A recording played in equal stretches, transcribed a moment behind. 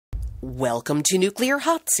Welcome to Nuclear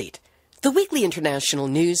Hotseat, the weekly international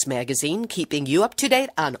news magazine keeping you up to date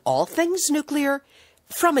on all things nuclear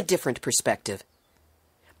from a different perspective.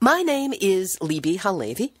 My name is Libby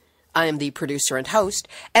Halevi. I am the producer and host,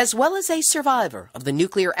 as well as a survivor of the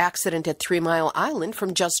nuclear accident at 3 Mile Island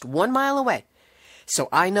from just 1 mile away. So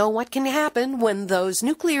I know what can happen when those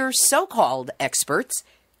nuclear so-called experts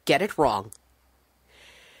get it wrong.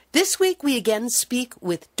 This week we again speak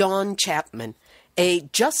with Dawn Chapman, a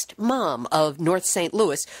just mom of North St.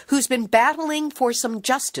 Louis who's been battling for some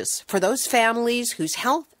justice for those families whose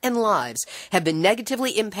health and lives have been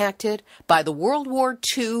negatively impacted by the World War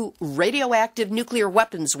II radioactive nuclear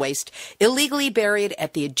weapons waste illegally buried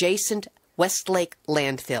at the adjacent West Lake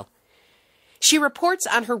Landfill. She reports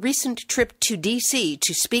on her recent trip to D.C.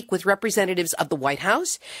 to speak with representatives of the White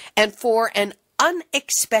House and for an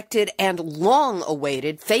unexpected and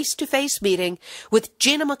long-awaited face-to-face meeting with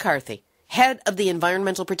Gina McCarthy, head of the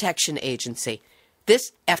Environmental Protection Agency.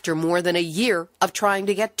 This after more than a year of trying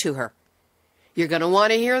to get to her. You're going to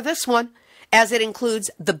want to hear this one, as it includes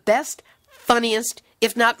the best, funniest,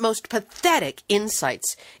 if not most pathetic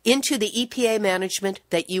insights into the EPA management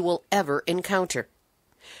that you will ever encounter.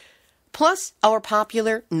 Plus, our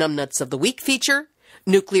popular Numnutz of the Week feature,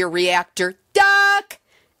 nuclear reactor duck,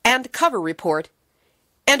 and cover report,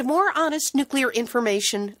 and more honest nuclear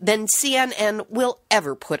information than CNN will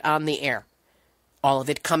ever put on the air. All of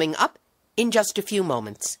it coming up in just a few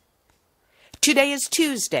moments. Today is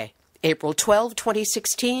Tuesday, April 12,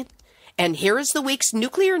 2016, and here is the week's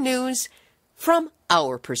nuclear news from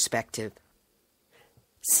our perspective.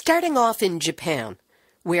 Starting off in Japan,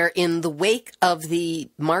 where in the wake of the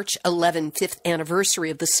March 11 5th anniversary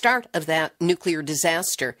of the start of that nuclear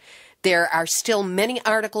disaster, there are still many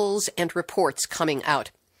articles and reports coming out.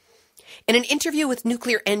 In an interview with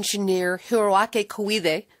nuclear engineer Hiroaki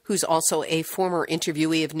Koide, who's also a former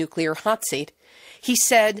interviewee of Nuclear Hotseat, he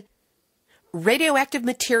said, radioactive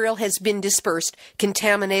material has been dispersed,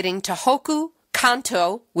 contaminating Tohoku,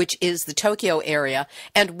 Kanto, which is the Tokyo area,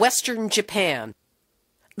 and western Japan.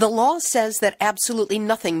 The law says that absolutely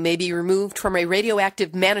nothing may be removed from a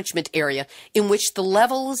radioactive management area in which the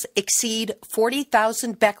levels exceed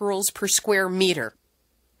 40,000 becquerels per square meter.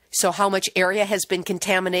 So how much area has been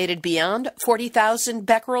contaminated beyond 40,000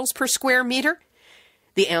 becquerels per square meter?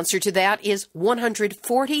 The answer to that is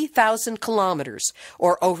 140,000 kilometers,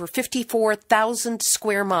 or over 54,000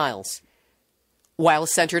 square miles. While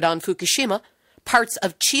centered on Fukushima, parts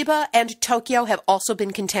of Chiba and Tokyo have also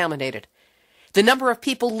been contaminated. The number of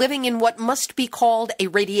people living in what must be called a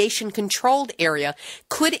radiation-controlled area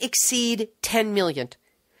could exceed 10 million.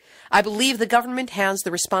 I believe the government has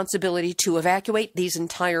the responsibility to evacuate these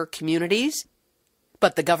entire communities,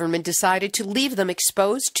 but the government decided to leave them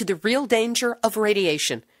exposed to the real danger of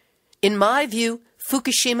radiation. In my view,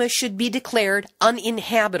 Fukushima should be declared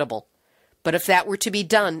uninhabitable, but if that were to be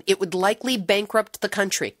done, it would likely bankrupt the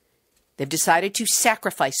country. They've decided to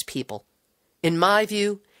sacrifice people. In my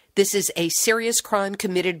view, this is a serious crime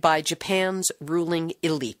committed by Japan's ruling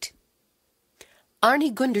elite.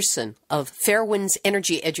 Arnie Gunderson of Fairwinds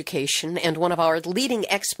Energy Education and one of our leading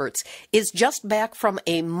experts is just back from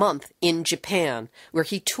a month in Japan, where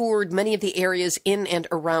he toured many of the areas in and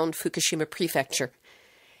around Fukushima Prefecture.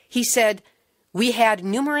 He said, "We had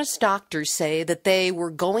numerous doctors say that they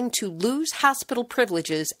were going to lose hospital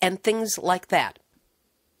privileges and things like that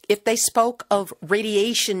if they spoke of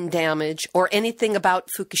radiation damage or anything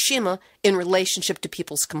about Fukushima in relationship to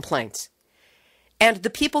people's complaints. And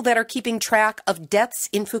the people that are keeping track of deaths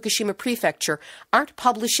in Fukushima Prefecture aren't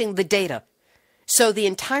publishing the data. So the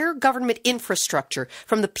entire government infrastructure,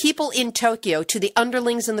 from the people in Tokyo to the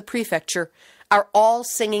underlings in the prefecture, are all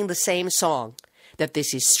singing the same song, that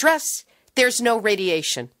this is stress, there's no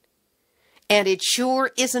radiation. And it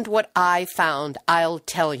sure isn't what I found, I'll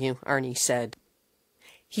tell you," Arnie said.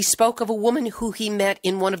 He spoke of a woman who he met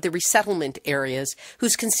in one of the resettlement areas,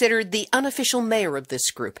 who's considered the unofficial mayor of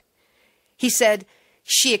this group. He said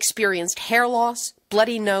she experienced hair loss,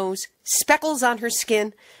 bloody nose, speckles on her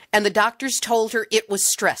skin, and the doctors told her it was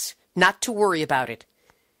stress, not to worry about it.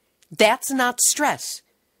 That's not stress.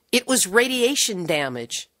 It was radiation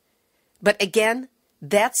damage. But again,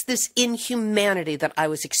 that's this inhumanity that I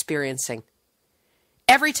was experiencing.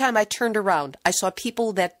 Every time I turned around, I saw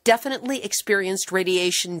people that definitely experienced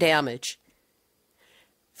radiation damage.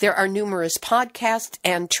 There are numerous podcasts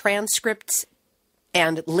and transcripts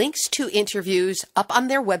and links to interviews up on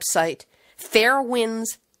their website,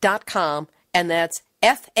 fairwinds.com, and that's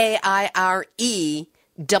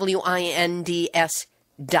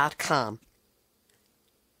FAIREWINDS.com.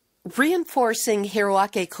 Reinforcing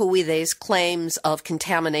Hiroaki Koide's claims of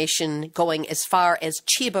contamination going as far as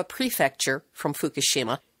Chiba Prefecture from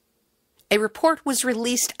Fukushima, a report was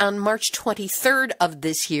released on March 23rd of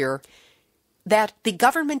this year that the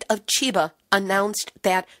government of Chiba announced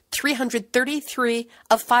that 333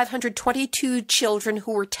 of 522 children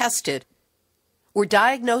who were tested were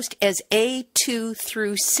diagnosed as A2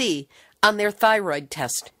 through C on their thyroid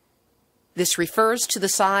test. This refers to the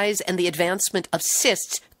size and the advancement of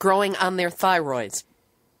cysts growing on their thyroids,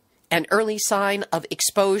 an early sign of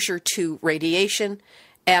exposure to radiation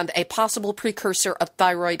and a possible precursor of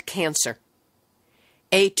thyroid cancer.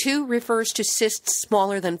 A2 refers to cysts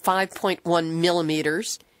smaller than 5.1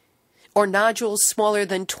 millimeters or nodules smaller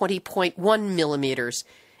than 20.1 millimeters,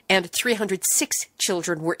 and 306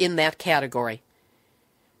 children were in that category.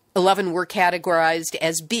 11 were categorized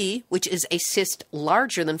as B, which is a cyst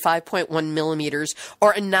larger than 5.1 millimeters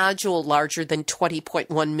or a nodule larger than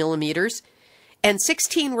 20.1 millimeters, and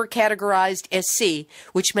 16 were categorized as C,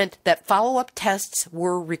 which meant that follow-up tests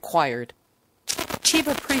were required.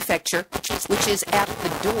 Chiba Prefecture, which is at the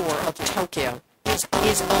door of Tokyo, is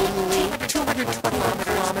only 220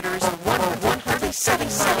 kilometers or 107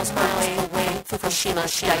 miles away from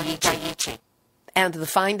Fukushima Daiichi. And the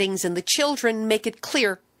findings in the children make it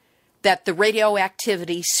clear that the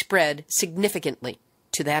radioactivity spread significantly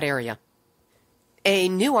to that area. A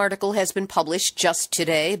new article has been published just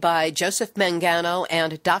today by Joseph Mangano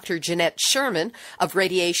and Dr. Jeanette Sherman of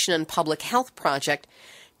Radiation and Public Health Project,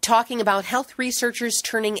 talking about health researchers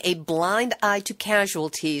turning a blind eye to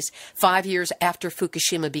casualties 5 years after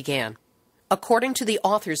Fukushima began. According to the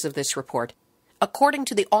authors of this report,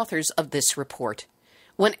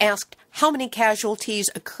 when asked how many casualties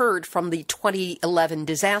occurred from the 2011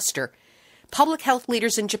 disaster, public health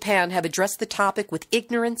leaders in Japan have addressed the topic with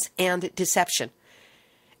ignorance and deception.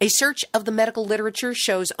 A search of the medical literature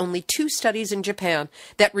shows only 2 studies in Japan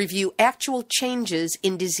that review actual changes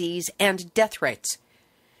in disease and death rates.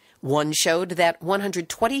 One showed that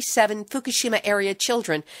 127 Fukushima-area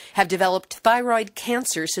children have developed thyroid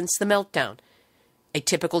cancer since the meltdown. A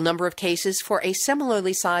typical number of cases for a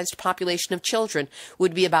similarly sized population of children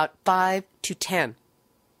would be about 5 to 10.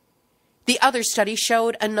 The other study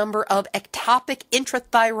showed a number of ectopic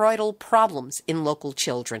intrathyroidal problems in local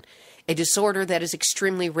children, a disorder that is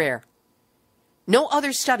extremely rare. No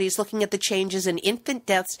other studies looking at the changes in infant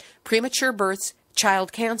deaths, premature births,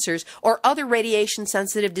 child cancers, or other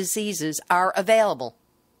radiation-sensitive diseases are available.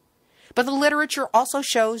 But the literature also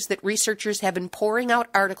shows that researchers have been pouring out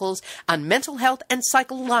articles on mental health and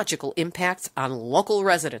psychological impacts on local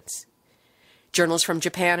residents. Journals from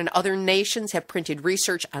Japan and other nations have printed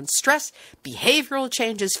research on stress, behavioral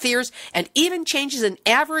changes, fears, and even changes in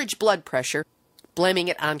average blood pressure, blaming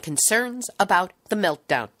it on concerns about the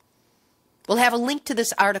meltdown. We'll have a link to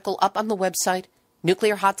this article up on the website,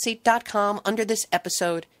 nuclearhotseat.com, under this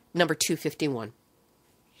episode, number 251.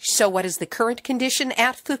 So what is the current condition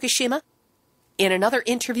at Fukushima? In another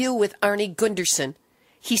interview with Arnie Gunderson,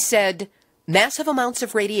 he said, massive amounts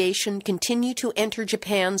of radiation continue to enter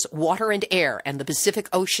Japan's water and air and the Pacific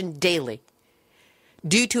Ocean daily.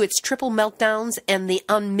 Due to its triple meltdowns and the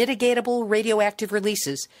unmitigatable radioactive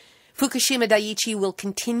releases, Fukushima Daiichi will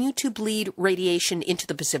continue to bleed radiation into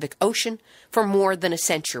the Pacific Ocean for more than a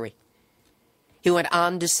century. He went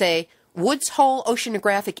on to say, Woods Hole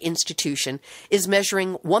Oceanographic Institution is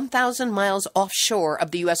measuring 1,000 miles offshore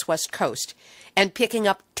of the U.S. West Coast and picking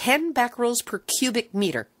up 10 becquerels per cubic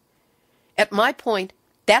meter. At my point,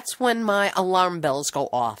 that's when my alarm bells go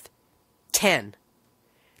off. 10.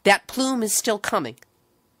 That plume is still coming.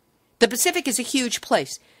 The Pacific is a huge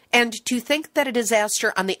place, and to think that a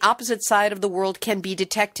disaster on the opposite side of the world can be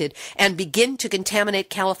detected and begin to contaminate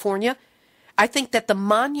California, I think that the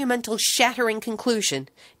monumental shattering conclusion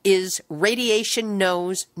is radiation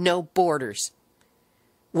knows no borders.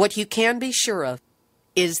 What you can be sure of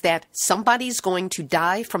is that somebody's going to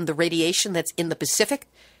die from the radiation that's in the Pacific,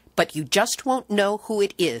 but you just won't know who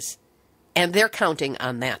it is. And they're counting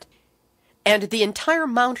on that. And the entire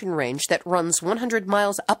mountain range that runs 100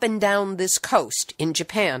 miles up and down this coast in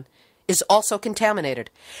Japan is also contaminated,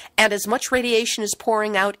 and as much radiation is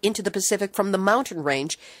pouring out into the Pacific from the mountain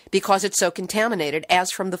range because it's so contaminated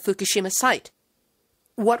as from the Fukushima site.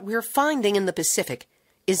 What we're finding in the Pacific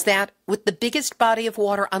is that with the biggest body of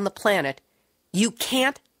water on the planet, you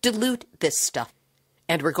can't dilute this stuff.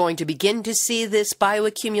 And we're going to begin to see this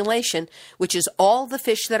bioaccumulation, which is all the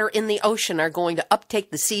fish that are in the ocean are going to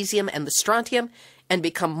uptake the cesium and the strontium and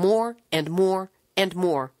become more and more and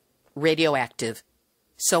more radioactive.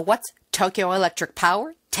 So what's Tokyo Electric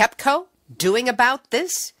Power, TEPCO, doing about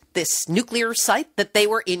this? this nuclear site that they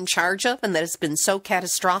were in charge of and that has been so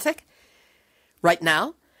catastrophic? Right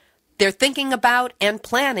now, they're thinking about and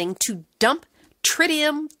planning to dump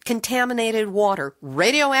tritium-contaminated water,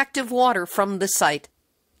 radioactive water from the site,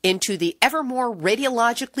 into the ever more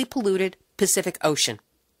radiologically polluted Pacific Ocean.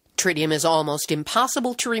 Tritium is almost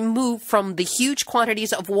impossible to remove from the huge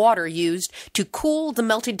quantities of water used to cool the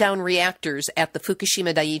melted-down reactors at the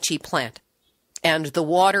Fukushima Daiichi plant. And the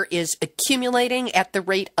water is accumulating at the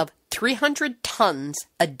rate of 300 tons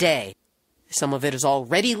a day. Some of it is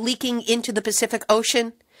already leaking into the Pacific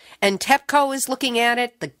Ocean, and TEPCO is looking at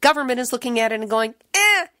it, the government is looking at it and going,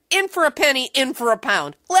 in for a penny, in for a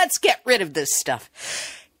pound. Let's get rid of this stuff.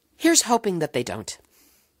 Here's hoping that they don't.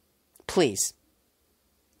 Please,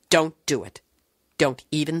 don't do it. Don't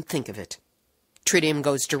even think of it. Tritium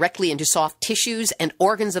goes directly into soft tissues and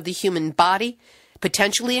organs of the human body,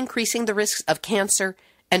 potentially increasing the risks of cancer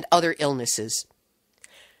and other illnesses.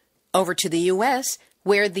 Over to the U.S.,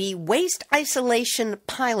 where the Waste Isolation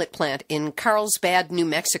Pilot Plant in Carlsbad, New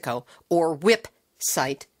Mexico, or WIPP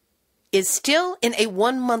site, is still in a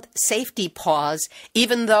 1-month safety pause,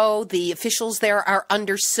 even though the officials there are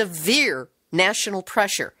under severe national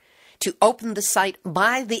pressure to open the site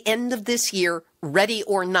by the end of this year, ready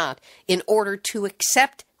or not, in order to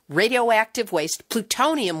accept radioactive waste,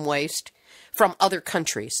 plutonium waste, from other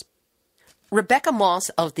countries. Rebecca Moss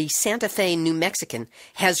of the Santa Fe New Mexican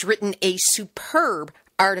has written a superb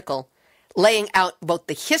article laying out both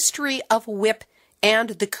the history of WIPP and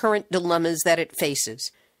the current dilemmas that it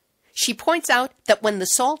faces. She points out that when the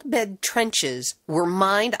salt bed trenches were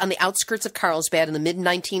mined on the outskirts of Carlsbad in the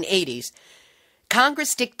mid-1980s,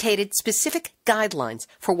 Congress dictated specific guidelines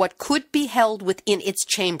for what could be held within its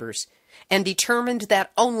chambers and determined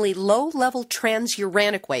that only low-level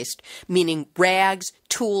transuranic waste, meaning rags,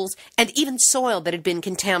 tools, and even soil that had been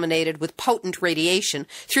contaminated with potent radiation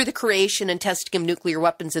through the creation and testing of nuclear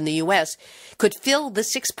weapons in the U.S., could fill the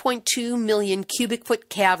 6.2 million cubic foot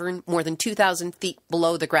cavern more than 2,000 feet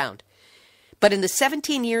below the ground. But in the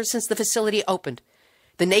 17 years since the facility opened,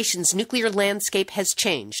 the nation's nuclear landscape has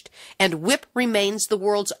changed, and WIPP remains the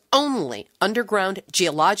world's only underground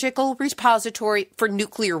geological repository for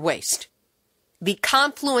nuclear waste. The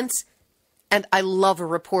confluence, and I love a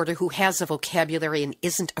reporter who has a vocabulary and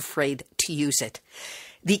isn't afraid to use it.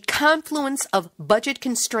 The confluence of budget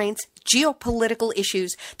constraints, geopolitical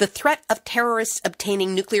issues, the threat of terrorists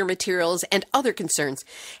obtaining nuclear materials, and other concerns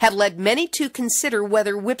have led many to consider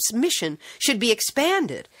whether WIPP's mission should be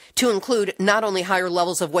expanded to include not only higher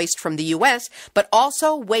levels of waste from the U.S., but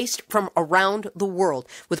also waste from around the world,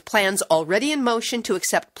 with plans already in motion to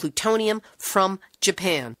accept plutonium from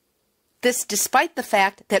Japan. This despite the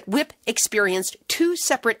fact that WIPP experienced 2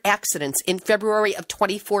 separate accidents in February of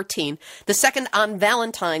 2014, the second on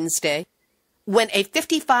Valentine's Day, when a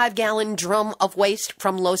 55-gallon drum of waste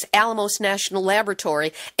from Los Alamos National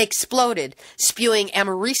Laboratory exploded, spewing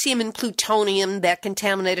americium and plutonium that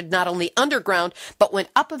contaminated not only underground, but went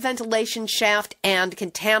up a ventilation shaft and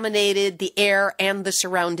contaminated the air and the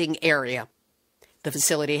surrounding area. The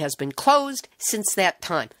facility has been closed since that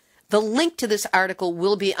time. The link to this article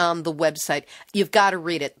will be on the website. You've got to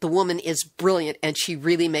read it. The woman is brilliant, and she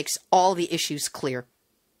really makes all the issues clear.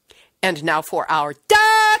 And now for our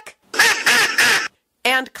duck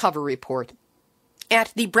and cover report.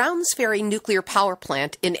 At the Browns Ferry Nuclear Power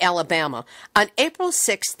Plant in Alabama, on April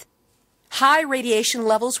 6th, high radiation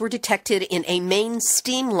levels were detected in a main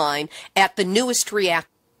steam line at the newest reactor.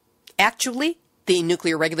 Actually, the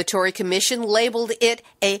Nuclear Regulatory Commission labeled it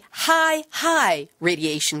a high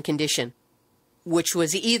radiation condition, which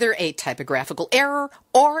was either a typographical error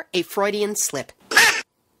or a Freudian slip.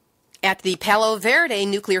 At the Palo Verde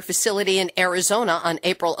nuclear facility in Arizona on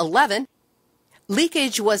April 11,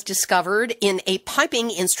 leakage was discovered in a piping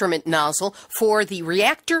instrument nozzle for the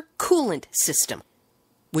reactor coolant system,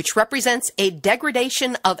 which represents a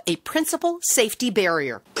degradation of a principal safety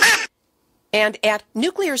barrier. And at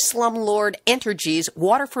nuclear slumlord Entergy's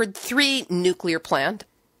Waterford 3 nuclear plant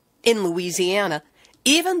in Louisiana,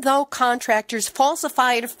 even though contractors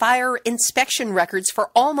falsified fire inspection records for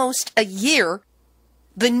almost a year,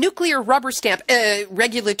 the Nuclear Rubber Stamp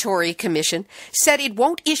Regulatory Commission said it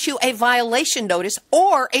won't issue a violation notice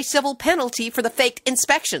or a civil penalty for the faked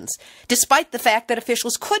inspections, despite the fact that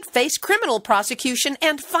officials could face criminal prosecution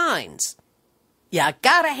and fines. You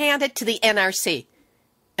gotta hand it to the NRC.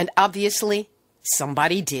 And obviously,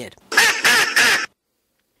 somebody did.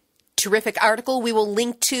 Terrific article we will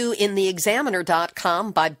link to in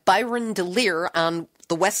theexaminer.com by Byron DeLear on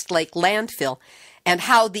the West Lake Landfill and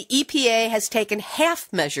how the EPA has taken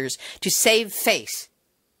half measures to save face.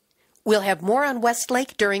 We'll have more on West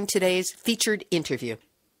Lake during today's featured interview.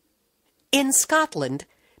 In Scotland,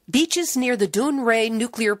 beaches near the Dounreay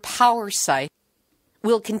nuclear power site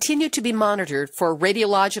will continue to be monitored for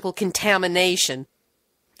radiological contamination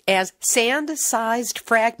as sand-sized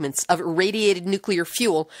fragments of irradiated nuclear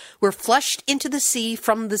fuel were flushed into the sea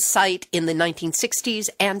from the site in the 1960s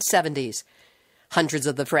and 70s. Hundreds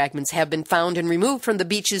of the fragments have been found and removed from the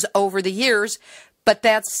beaches over the years, but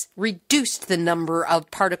that's reduced the number of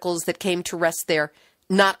particles that came to rest there,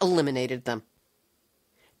 not eliminated them.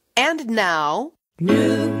 And now,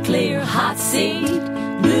 nuclear hot seat,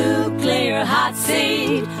 nuclear hot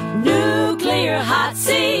seat, nuclear hot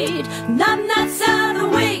seat, Numnutz of the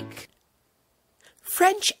week.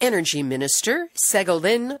 French Energy Minister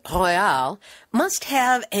Ségolène Royal must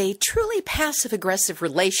have a truly passive-aggressive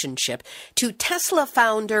relationship to Tesla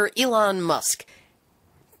founder Elon Musk,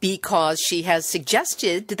 because she has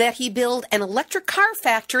suggested that he build an electric car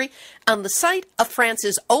factory on the site of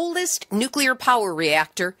France's oldest nuclear power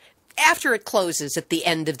reactor after it closes at the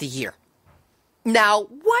end of the year. Now,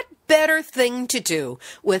 what better thing to do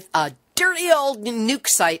with a dirty old nuke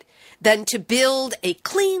site than to build a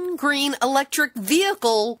clean, green electric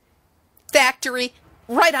vehicle factory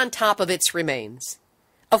right on top of its remains?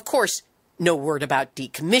 Of course, no word about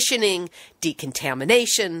decommissioning,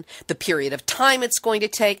 decontamination, the period of time it's going to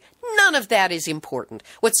take. None of that is important.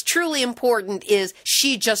 What's truly important is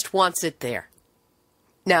she just wants it there.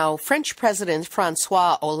 Now, French President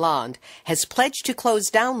François Hollande has pledged to close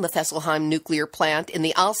down the Fessenheim nuclear plant in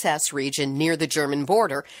the Alsace region near the German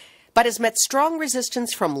border, but has met strong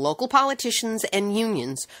resistance from local politicians and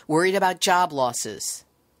unions worried about job losses.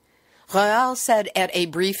 Royal said at a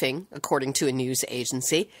briefing, according to a news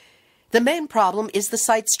agency, "The main problem is the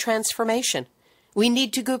site's transformation. We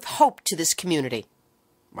need to give hope to this community.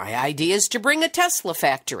 My idea is to bring a Tesla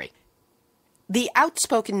factory." The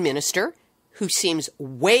outspoken minister, who seems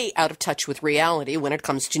way out of touch with reality when it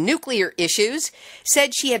comes to nuclear issues,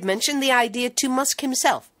 said she had mentioned the idea to Musk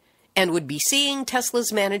himself and would be seeing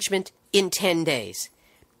Tesla's management in 10 days.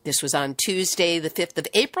 This was on Tuesday, the 5th of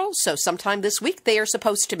April, so sometime this week they are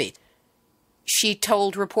supposed to meet. She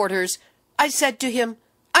told reporters, "I said to him,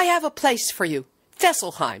 I have a place for you,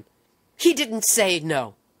 Fessenheim. He didn't say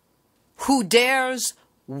no. Who dares,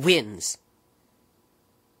 wins."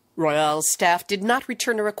 Royal's staff did not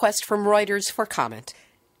return a request from Reuters for comment.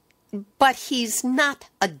 But he's not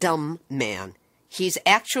a dumb man. He's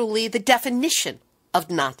actually the definition of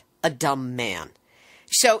not a dumb man.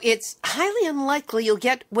 So it's highly unlikely you'll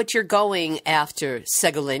get what you're going after,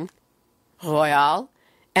 Ségolène Royal.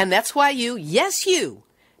 And that's why you, yes you,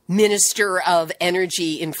 Minister of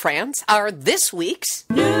Energy in France, are this week's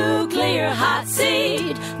Nuclear Hot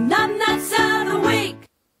Seat, Numnutz of the week.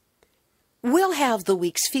 We'll have the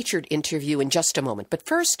week's featured interview in just a moment, but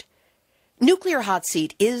first, Nuclear Hot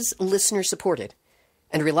Seat is listener-supported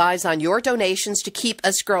and relies on your donations to keep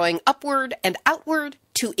us growing upward and outward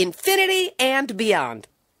to infinity and beyond.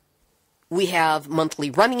 We have monthly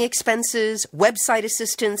running expenses, website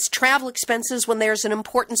assistance, travel expenses when there's an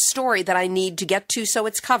important story that I need to get to so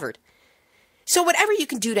it's covered. So whatever you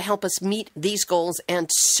can do to help us meet these goals and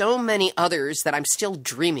so many others that I'm still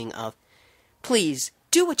dreaming of, please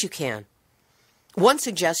do what you can. One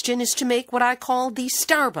suggestion is to make what I call the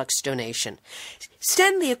Starbucks donation.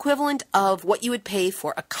 Send the equivalent of what you would pay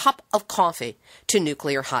for a cup of coffee to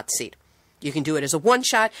Nuclear Hot Seat. You can do it as a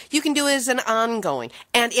one-shot, you can do it as an ongoing,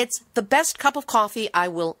 and it's the best cup of coffee I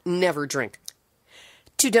will never drink.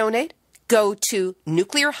 To donate, go to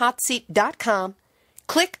nuclearhotseat.com,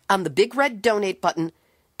 click on the big red donate button,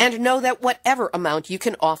 and know that whatever amount you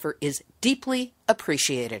can offer is deeply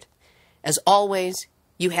appreciated. As always,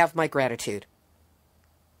 you have my gratitude.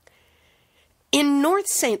 In North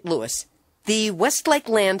St. Louis, the West Lake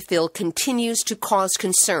Landfill continues to cause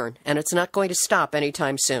concern, and it's not going to stop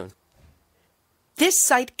anytime soon. This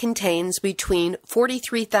site contains between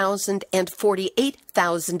 43,000 and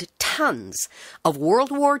 48,000 tons of World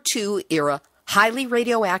War II-era highly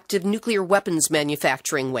radioactive nuclear weapons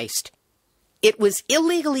manufacturing waste. It was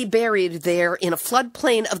illegally buried there in a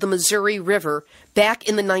floodplain of the Missouri River back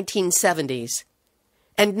in the 1970s.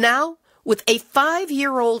 And now, with a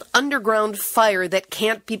 5-year-old underground fire that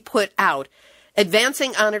can't be put out,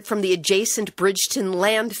 advancing on it from the adjacent Bridgeton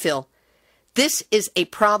landfill, this is a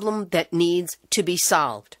problem that needs to be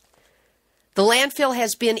solved. The landfill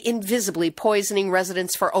has been invisibly poisoning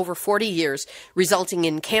residents for over 40 years, resulting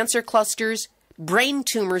in cancer clusters, brain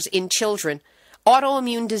tumors in children,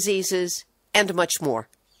 autoimmune diseases, and much more.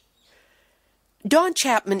 Dawn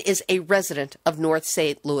Chapman is a resident of North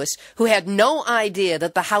St. Louis who had no idea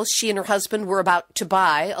that the house she and her husband were about to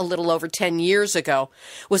buy a little over 10 years ago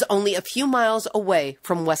was only a few miles away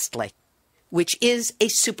from West Lake. which is a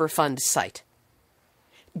Superfund site.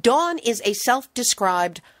 Dawn is a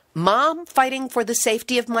self-described mom fighting for the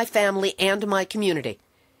safety of my family and my community.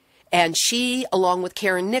 And she, along with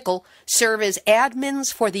Karen Nickel, serve as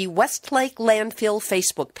admins for the West Lake Landfill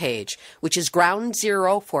Facebook page, which is ground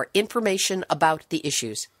zero for information about the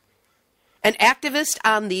issues. An activist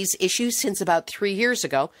on these issues since about 3 years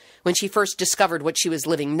ago, when she first discovered what she was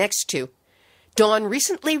living next to, Dawn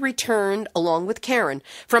recently returned, along with Karen,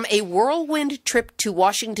 from a whirlwind trip to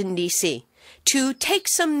Washington, D.C., to take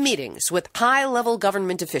some meetings with high-level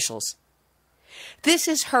government officials. This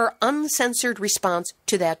is her uncensored response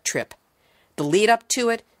to that trip, the lead-up to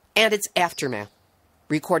it, and its aftermath,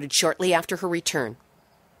 recorded shortly after her return.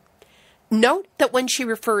 Note that when she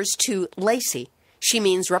refers to Lacey, she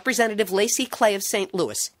means Representative Lacey Clay of St.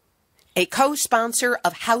 Louis, a co-sponsor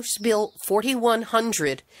of House Bill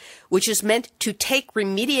 4100, which is meant to take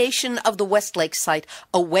remediation of the Westlake site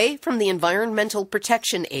away from the Environmental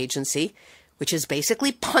Protection Agency, which has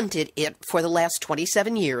basically punted it for the last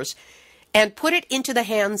 27 years, and put it into the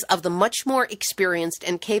hands of the much more experienced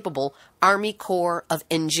and capable Army Corps of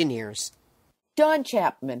Engineers. Dawn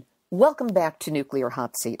Chapman, welcome back to Nuclear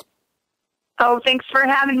Hot Seat. Oh, thanks for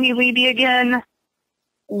having me, Libby, again.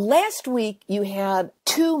 Last week, you had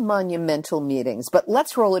 2 monumental meetings, but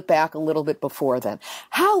let's roll it back a little bit before then.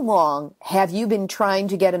 How long have you been trying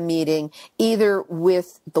to get a meeting either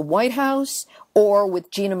with the White House or with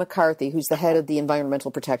Gina McCarthy, who's the head of the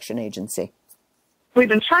Environmental Protection Agency? We've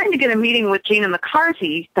been trying to get a meeting with Gina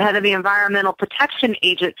McCarthy, the head of the Environmental Protection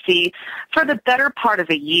Agency, for the better part of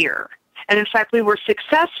a year. And in fact, we were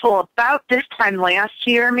successful about this time last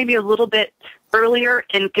year, maybe a little bit earlier,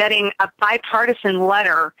 in getting a bipartisan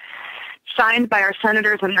letter signed by our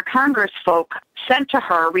senators and their congressfolk sent to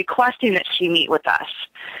her requesting that she meet with us.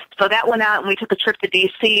 So that went out and we took a trip to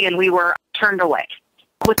D.C. and we were turned away.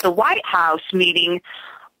 With the White House meeting,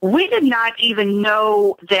 we did not even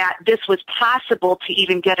know that this was possible to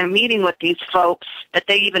even get a meeting with these folks, that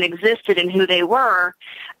they even existed and who they were,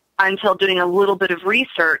 until doing a little bit of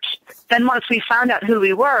research. Then once we found out who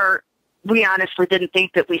we were, we honestly didn't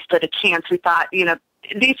think that we stood a chance. We thought,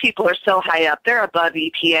 these people are so high up. They're above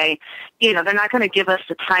EPA. They're not going to give us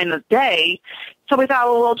the time of day. So we thought,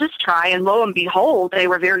 well, we'll just try. And lo and behold, they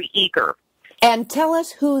were very eager. And tell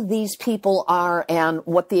us who these people are and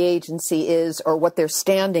what the agency is or what their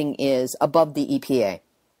standing is above the EPA.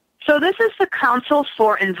 So this is the Council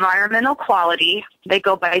for Environmental Quality. They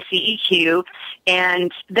go by CEQ,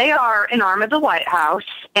 and they are an arm of the White House,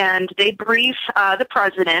 and they brief the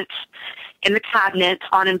president and the cabinet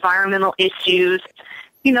on environmental issues.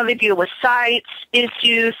 They deal with sites,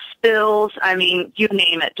 issues, spills, you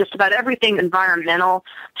name it. Just about everything environmental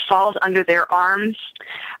falls under their arms.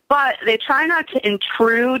 But they try not to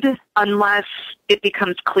intrude unless it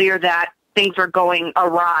becomes clear that things are going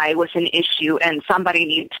awry with an issue and somebody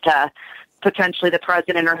needs to, potentially the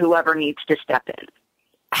president or whoever needs to step in.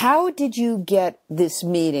 How did you get this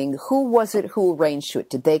meeting? Who was it who arranged it?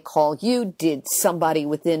 Did they call you? Did somebody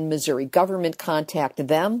within Missouri government contact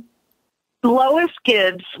them? Lois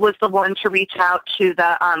Gibbs was the one to reach out to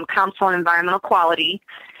the Council on Environmental Quality.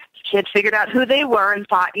 She had figured out who they were and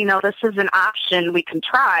thought, this is an option we can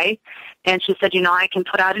try. And she said, I can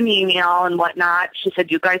put out an email and whatnot. She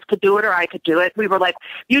said, you guys could do it or I could do it. We were like,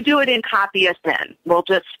 you do it and copy us in. We'll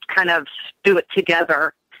just kind of do it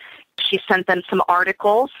together. She sent them some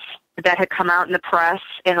articles that had come out in the press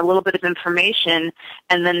and a little bit of information.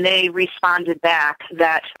 And then they responded back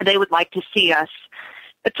that they would like to see us.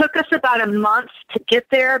 It took us about a month to get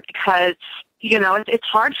there because it's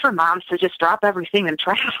hard for moms to just drop everything and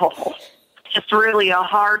travel. It's just really a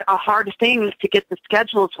hard thing to get the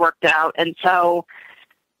schedules worked out. And so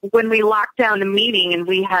when we locked down the meeting and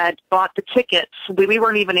we had bought the tickets, we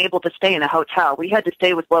weren't even able to stay in a hotel. We had to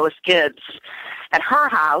stay with Lois Gibbs at her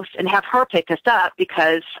house and have her pick us up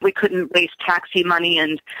because we couldn't waste taxi money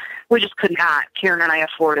and we just could not, Karen and I,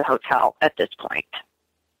 afford a hotel at this point.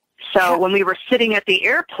 So when we were sitting at the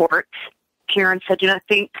airport, Karen said,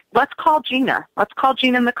 let's call Gina. Let's call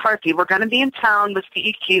Gina McCarthy. We're going to be in town with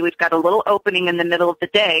CEQ. We've got a little opening in the middle of the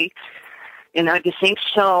day. Do you think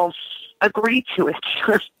she'll agree to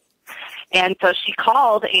it? And so she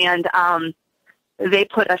called, and they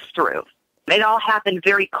put us through. It all happened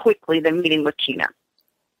very quickly, the meeting with Gina.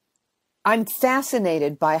 I'm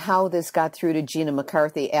fascinated by how this got through to Gina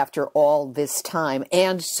McCarthy after all this time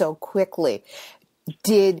and so quickly.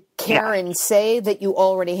 Did Karen say that you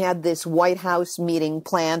already had this White House meeting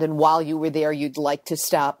planned and while you were there you'd like to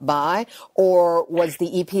stop by? Or was the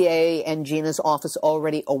EPA and Gina's office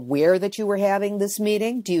already aware that you were having this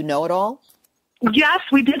meeting? Do you know it all? Yes,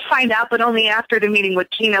 we did find out, but only after the meeting with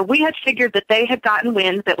Gina. We had figured that they had gotten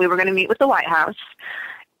wind that we were going to meet with the White House,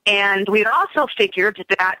 and we had also figured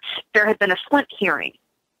that there had been a Flint hearing.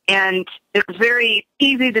 And it was very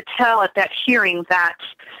easy to tell at that hearing that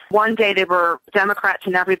one day Democrats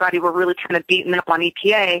and everybody were really kind of beating up on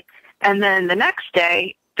EPA, and then the next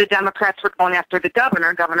day the Democrats were going after the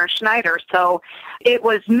Governor Schneider. So it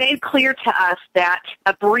was made clear to us that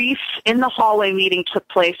a brief in the hallway meeting took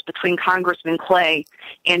place between Congressman Clay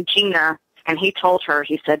and Gina, and he told her,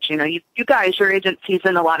 he said, you guys, your agency's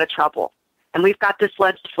in a lot of trouble, and we've got this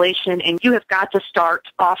legislation, and you have got to start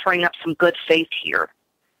offering up some good faith here,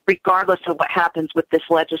 regardless of what happens with this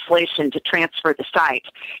legislation to transfer the site.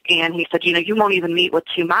 And he said, you won't even meet with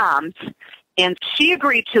two moms. And she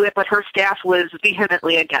agreed to it, but her staff was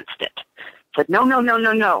vehemently against it. Said, no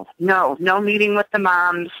meeting with the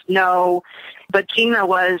moms, no. But Gina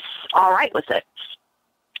was all right with it.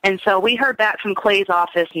 And so we heard back from Clay's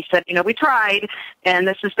office. He said, we tried, and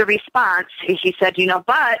this is the response. He said,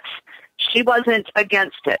 but she wasn't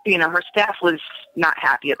against it. Her staff was not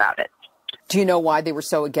happy about it. Do you know why they were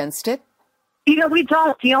so against it? We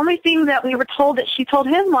don't. The only thing that we were told that she told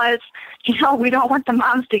him was, we don't want the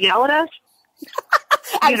moms to yell at us.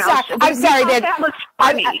 I'm sorry. That was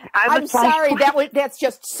funny. I'm sorry. That's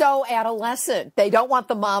just so adolescent. They don't want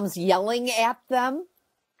the moms yelling at them.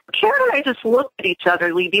 Karen and I just looked at each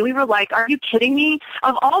other, Libby. We were like, are you kidding me?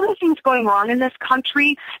 Of all the things going wrong in this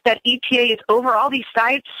country, that EPA is over all these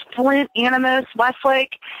sites, Flint, Animas,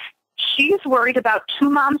 Westlake, she's worried about two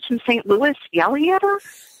moms from St. Louis yelling at her?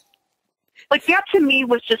 Like, that to me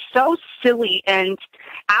was just so silly and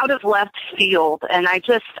out of left field, and I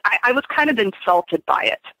was kind of insulted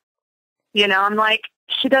by it. I'm like,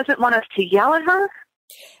 she doesn't want us to yell at her?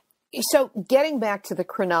 So getting back to the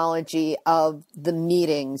chronology of the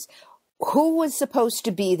meetings, who was supposed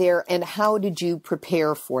to be there and how did you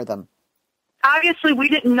prepare for them? Obviously, we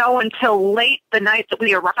didn't know until late the night that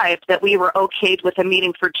we arrived that we were okayed with a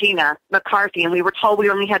meeting for Gina McCarthy, and we were told we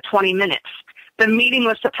only had 20 minutes. The meeting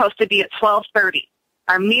was supposed to be at 12:30.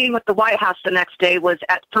 Our meeting with the White House the next day was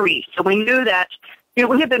at 3. So we knew that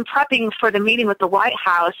we had been prepping for the meeting with the White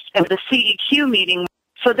House and the CEQ meeting.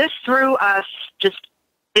 So this threw us just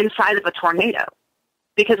inside of a tornado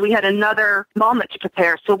because we had another moment to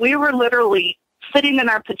prepare. So we were literally sitting in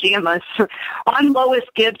our pajamas on Lois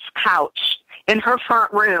Gibbs' couch in her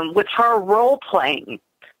front room with her role-playing,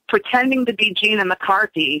 pretending to be Gina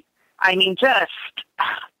McCarthy.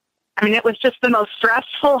 It was just the most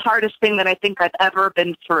stressful, hardest thing that I think I've ever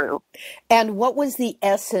been through. And what was the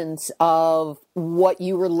essence of what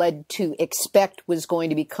you were led to expect was going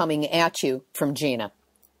to be coming at you from Gina?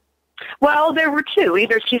 Well, there were two.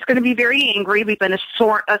 Either she's going to be very angry, we've been a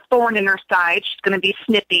thorn in her side, she's going to be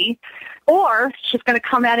snippy, or she's going to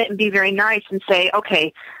come at it and be very nice and say,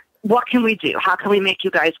 okay, what can we do? How can we make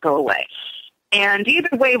you guys go away? And either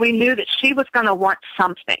way, we knew that she was going to want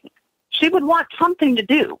something. She would want something to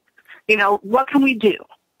do. What can we do?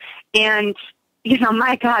 And,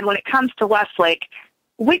 my God, when it comes to Westlake,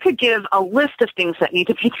 we could give a list of things that need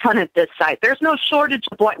to be done at this site. There's no shortage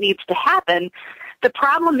of what needs to happen. The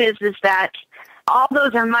problem is that all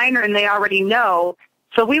those are minor and they already know.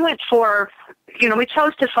 So we went for, we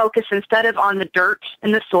chose to focus instead of on the dirt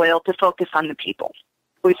and the soil to focus on the people.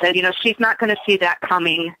 We said, she's not going to see that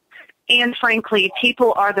coming. And frankly,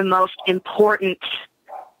 people are the most important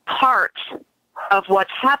part of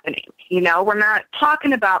what's happening. We're not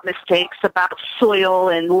talking about mistakes about soil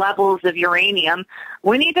and levels of uranium.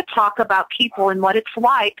 We need to talk about people and what it's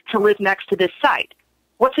like to live next to this site.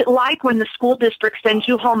 What's it like when the school district sends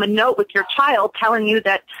you home a note with your child telling you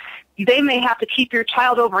that they may have to keep your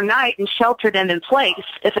child overnight and shelter them in place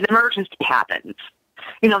if an emergency happens?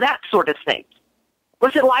 That sort of thing.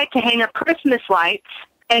 What's it like to hang up Christmas lights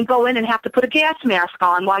and go in and have to put a gas mask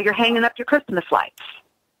on while you're hanging up your Christmas lights?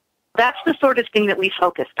 That's the sort of thing that we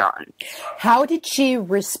focused on. How did she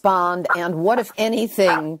respond, and what, if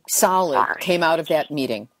anything, solid came out of that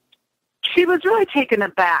meeting? She was really taken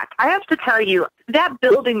aback. I have to tell you, that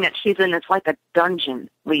building that she's in is like a dungeon,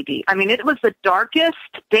 Libby. It was the darkest,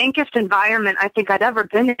 dankest environment I think I'd ever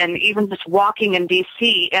been in, even just walking in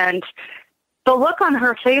D.C. And the look on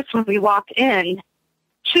her face when we walked in,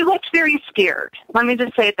 she looked very scared. Let me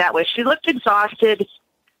just say it that way. She looked exhausted.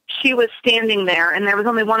 She was standing there, and there was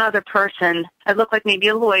only one other person. It looked like maybe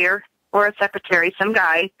a lawyer or a secretary, some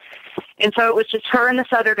guy. And so it was just her and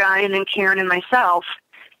this other guy, and then Karen and myself.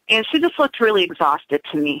 And she just looked really exhausted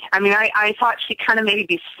to me. I thought she'd kind of maybe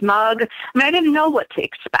be smug. I didn't know what to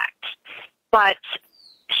expect. But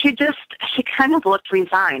she kind of looked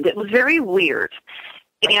resigned. It was very weird.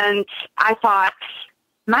 And I thought,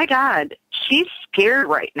 my God, she's scared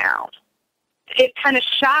right now. It kind of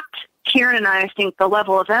shocked Karen and I think, the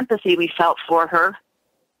level of empathy we felt for her,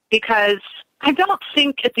 because I don't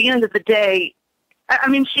think at the end of the day, I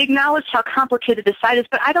mean, she acknowledged how complicated this site is,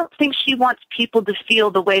 but I don't think she wants people to feel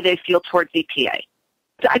the way they feel towards EPA.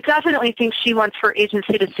 I definitely think she wants her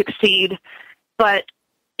agency to succeed, but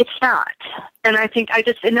it's not. And I think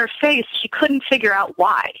in her face, she couldn't figure out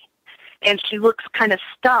why. And she looks kind of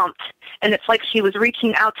stumped, and it's like she was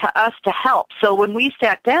reaching out to us to help. So when we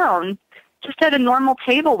sat down, just at a normal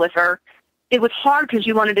table with her, it was hard because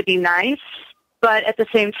you wanted to be nice, but at the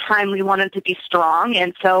same time we wanted to be strong,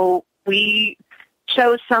 and so we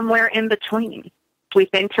chose somewhere in between. We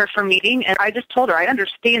thanked her for meeting, and I just told her, I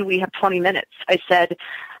understand we have 20 minutes. I said,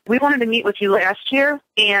 we wanted to meet with you last year,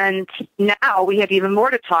 and now we have even more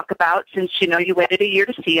to talk about since, you waited a year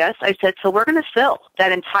to see us. I said, so we're going to fill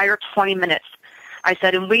that entire 20 minutes. I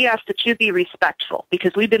said, and we ask that you be respectful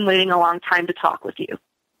because we've been waiting a long time to talk with you.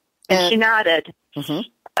 And she nodded,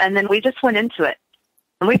 and then we just went into it.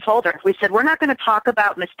 And we told her, we said, we're not going to talk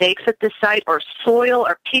about mistakes at this site or soil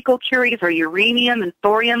or picocuries or uranium and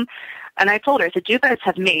thorium. And I told her, I said, you guys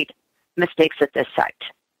have made mistakes at this site,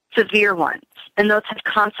 severe ones, and those have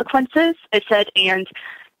consequences. I said, and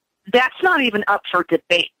that's not even up for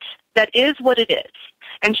debate. That is what it is.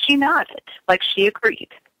 And she nodded, like she agreed.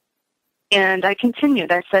 And I continued.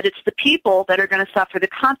 I said, it's the people that are going to suffer the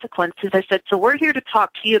consequences. I said, so we're here to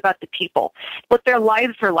talk to you about the people, what their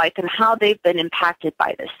lives are like and how they've been impacted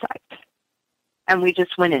by this site. And we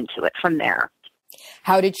just went into it from there.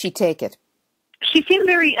 How did she take it? She seemed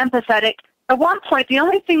very empathetic. At one point, the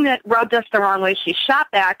only thing that rubbed us the wrong way, she shot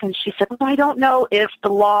back and she said, well, I don't know if the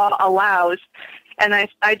law allows. And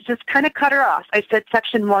I just kind of cut her off. I said,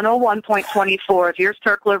 Section 101.24 of your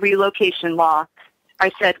circular relocation law,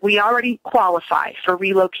 I said, we already qualify for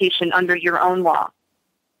relocation under your own law.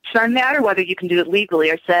 It's not a matter whether you can do it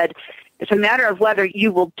legally. I said, it's a matter of whether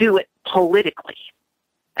you will do it politically.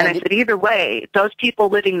 And I said, either way, those people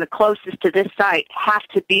living the closest to this site have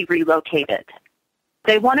to be relocated.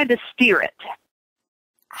 They wanted to steer it.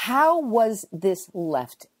 How was this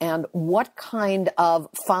left, and what kind of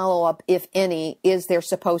follow-up, if any, is there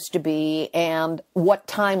supposed to be, and what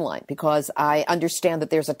timeline? Because I understand that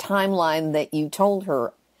there's a timeline that you told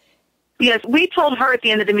her. Yes, we told her at the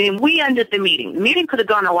end of the meeting. We ended the meeting. The meeting could have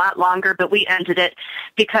gone a lot longer, but we ended it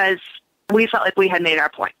because we felt like we had made our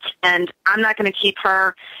point. And I'm not going to keep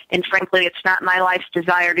her, and frankly, it's not my life's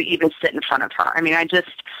desire to even sit in front of her. I mean,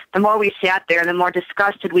 the more we sat there, the more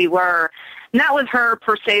disgusted we were, not with her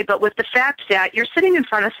per se, but with the fact that you're sitting in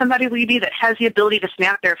front of somebody, Libby, that has the ability to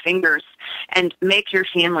snap their fingers and make your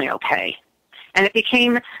family okay. And it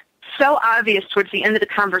became so obvious towards the end of the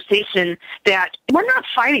conversation that we're not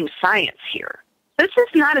fighting science here. This is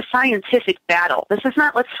not a scientific battle. This is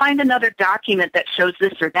not, let's find another document that shows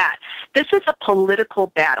this or that. This is a political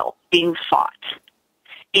battle being fought.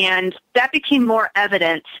 And that became more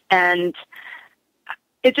evident, and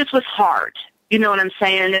it just was hard. You know what I'm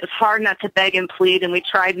saying? It was hard not to beg and plead, and we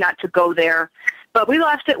tried not to go there. But we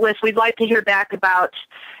left it with, we'd like to hear back about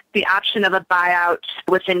the option of a buyout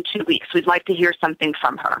within 2 weeks. We'd like to hear something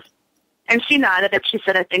from her. And she nodded it. She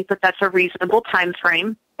said, I think that that's a reasonable time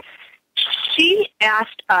frame. She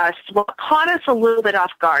asked us, what caught us a little bit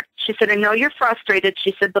off guard. She said, I know you're frustrated.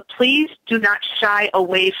 She said, but please do not shy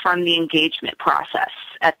away from the engagement process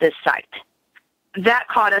at this site. That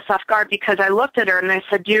caught us off guard because I looked at her and I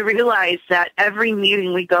said, do you realize that every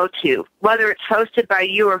meeting we go to, whether it's hosted by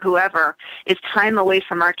you or whoever, is time away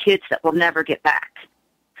from our kids that we'll never get back?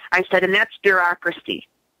 I said, and that's bureaucracy.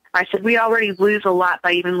 I said, we already lose a lot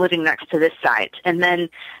by even living next to this site. And then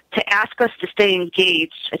to ask us to stay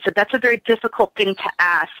engaged, I said, that's a very difficult thing to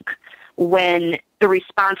ask when the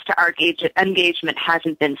response to our engagement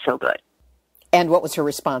hasn't been so good. And what was her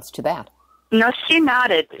response to that? No, she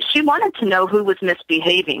nodded. She wanted to know who was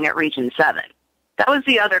misbehaving at Region 7. That was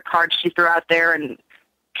the other card she threw out there, and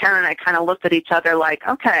Karen and I kind of looked at each other like,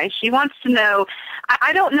 okay, she wants to know.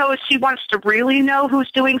 I don't know if she wants to really know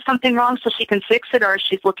who's doing something wrong so she can fix it, or if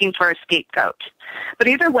she's looking for a scapegoat. But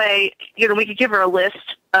either way, we could give her a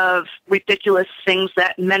list of ridiculous things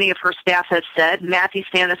that many of her staff have said, Matthew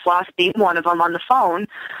Stanislaus being one of them on the phone.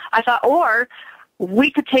 I thought, or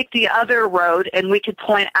we could take the other road and we could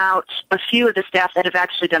point out a few of the staff that have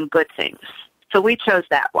actually done good things. So we chose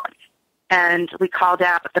that one. And we called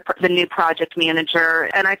out the new project manager,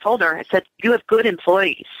 and I told her, I said, you have good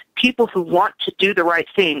employees, people who want to do the right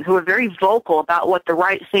thing, who are very vocal about what the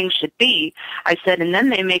right thing should be. I said, and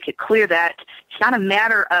then they make it clear that it's not a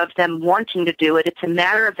matter of them wanting to do it, it's a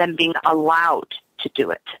matter of them being allowed to do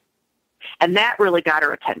it. And that really got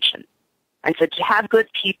her attention. I said, you have good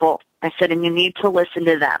people I said, and you need to listen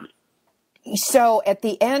to them. So at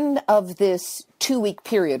the end of this 2-week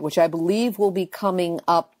period, which I believe will be coming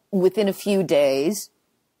up within a few days,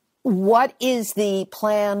 what is the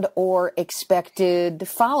planned or expected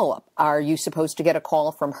follow-up? Are you supposed to get a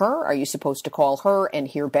call from her? Are you supposed to call her and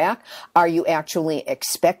hear back? Are you actually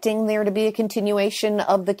expecting there to be a continuation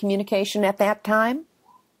of the communication at that time?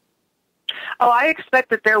 Oh, I expect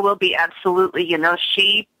that there will be, absolutely. You know,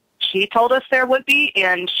 she told us there would be,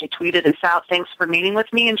 and she tweeted us out, thanks for meeting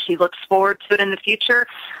with me, and she looks forward to it in the future.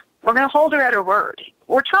 We're going to hold her at her word.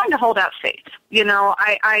 We're trying to hold out faith. You know,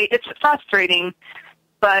 it's frustrating,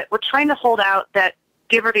 but we're trying to hold out that,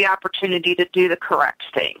 give her the opportunity to do the correct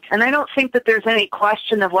thing. And I don't think that there's any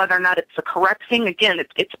question of whether or not it's the correct thing. Again,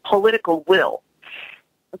 it's political will.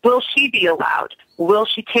 Will she be allowed? Will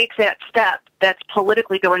she take that step that's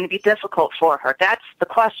politically going to be difficult for her? That's the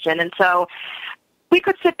question. And so we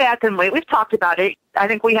could sit back and wait. We've talked about it. I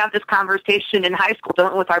think we have this conversation in high school,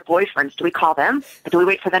 don't we, with our boyfriends. Do we call them, or do we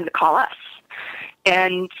wait for them to call us?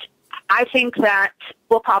 And I think that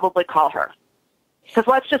we'll probably call her. Because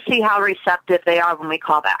let's just see how receptive they are when we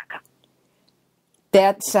call back.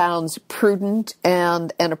 That sounds prudent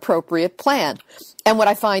and an appropriate plan. And what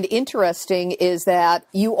I find interesting is that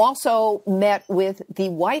you also met with the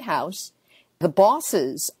White House, the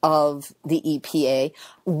bosses of the EPA.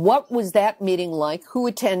 What was that meeting like? Who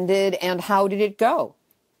attended and how did it go?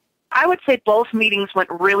 I would say both meetings went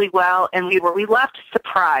really well, and we left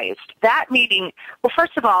surprised. That meeting, well,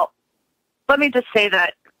 first of all, let me just say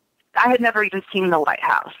that I had never even seen the White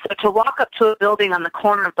House. So to walk up to a building on the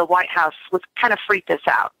corner of the White House was kind of freaked us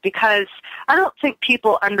out, because I don't think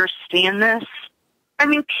people understand this. I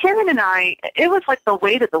mean, Karen and I, it was like the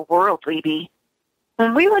weight of the world, Libby.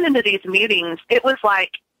 When we went into these meetings, it was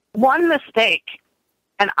like one mistake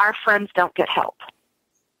and our friends don't get help.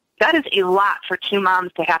 That is a lot for two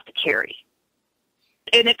moms to have to carry.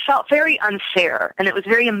 And it felt very unfair, and it was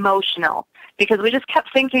very emotional, because we just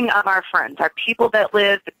kept thinking of our friends, our people that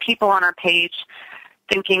live, the people on our page,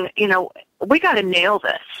 thinking, you know, we got to nail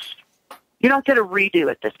this. You don't get a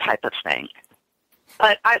redo at this type of thing.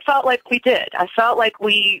 But I felt like we did. I felt like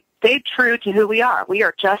we stayed true to who we are. We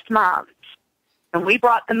are just moms. And we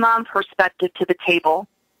brought the mom perspective to the table.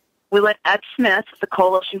 We let Ed Smith, the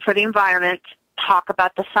Coalition for the Environment, talk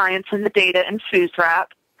about the science and the data and FUSRAP.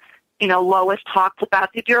 You know, Lois talked about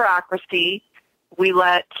the bureaucracy. We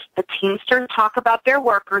let the Teamsters talk about their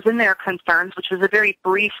workers and their concerns, which was a very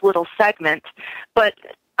brief little segment. But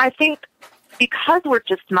I think because we're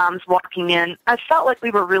just moms walking in, I felt like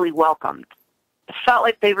we were really welcomed. I felt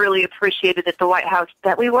like they really appreciated at the White House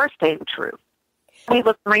that we were staying true. We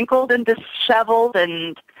looked wrinkled and disheveled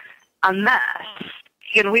and a mess.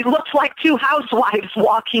 You know, we looked like two housewives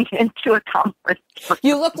walking into a conference room.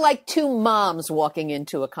 You look like two moms walking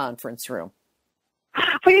into a conference room.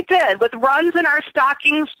 We did, with runs in our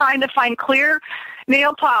stockings, trying to find clear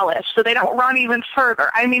nail polish so they don't run even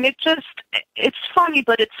further. I mean, it's funny,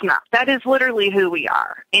 but it's not. That is literally who we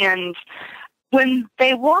are. And when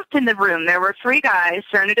they walked in the room, there were 3 guys,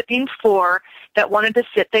 there ended up being 4, that wanted to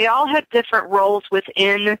sit. They all had different roles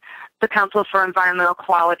within the Council for Environmental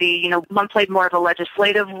Quality. You know, one played more of a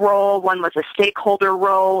legislative role, one was a stakeholder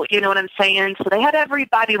role, you know what I'm saying? So they had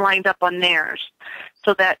everybody lined up on theirs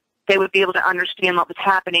so that they would be able to understand what was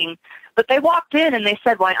happening. But they walked in and they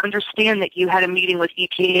said, well, I understand that you had a meeting with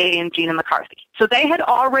EPA and Gina McCarthy. So they had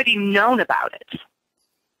already known about it.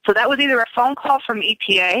 So that was either a phone call from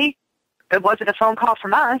EPA, it wasn't a phone call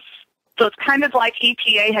from us. So it's kind of like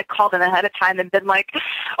EPA had called them ahead of time and been like,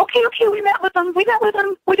 okay, we met with them, we did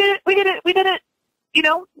it, you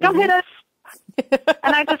know, don't hit us.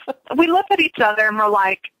 And we looked at each other and we're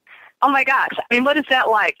like, oh my gosh, I mean, what is that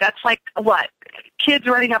like? That's like, what? Kids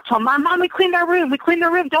running up to them, Mom, we cleaned our room,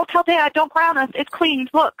 don't tell Dad, don't ground us, it's cleaned,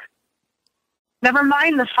 look. Never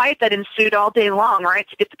mind the fight that ensued all day long, right,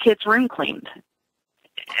 to get the kids' room cleaned.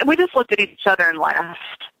 We just looked at each other and laughed.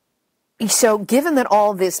 So given that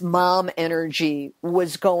all this mom energy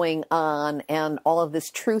was going on and all of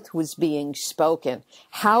this truth was being spoken,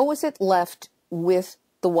 how was it left with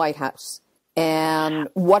the White House? And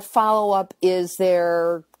what follow-up is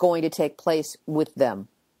there going to take place with them?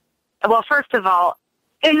 Well, first of all,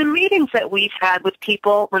 in the meetings that we've had with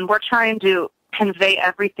people, when we're trying to convey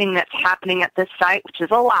everything that's happening at this site, which is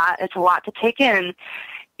a lot, it's a lot to take in,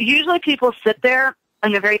 usually people sit there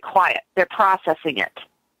and they're very quiet. They're processing it.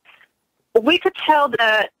 We could tell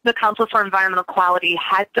that the Council for Environmental Quality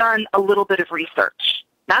had done a little bit of research.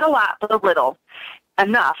 Not a lot, but a little.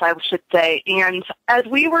 Enough, I should say. And as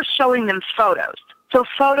we were showing them photos, so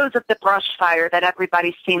photos of the brush fire that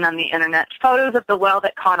everybody's seen on the internet, photos of the well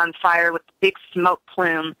that caught on fire with the big smoke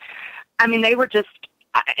plume, I mean, they were just,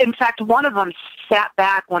 in fact, one of them sat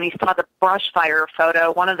back when he saw the brush fire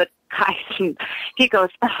photo. One of the guys, he goes,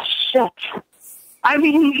 oh, shit. I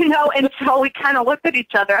mean, you know, and so we kind of looked at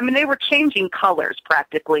each other. I mean, they were changing colors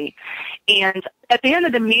practically. And at the end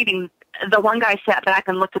of the meeting, the one guy sat back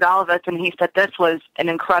and looked at all of us, and he said, this was an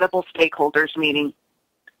incredible stakeholders meeting.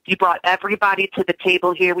 You brought everybody to the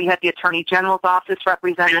table here. We had the Attorney General's office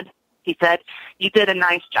represented. He said, you did a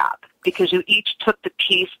nice job because you each took the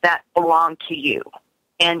piece that belonged to you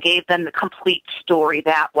and gave them the complete story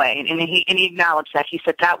that way. And he acknowledged that. He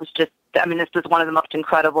said that was just, I mean, this was one of the most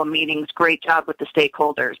incredible meetings. Great job with the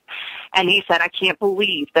stakeholders. And he said, I can't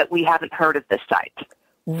believe that we haven't heard of this site.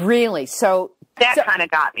 Really? So that kind of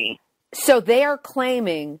got me. So they are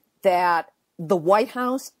claiming that the White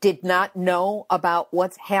House did not know about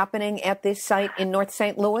what's happening at this site in North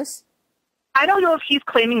St. Louis? I don't know if he's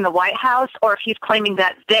claiming the White House or if he's claiming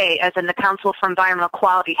that they, as in the Council for Environmental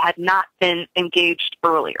Quality, had not been engaged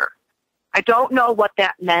earlier. I don't know what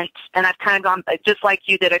that meant, and I've kind of gone, just like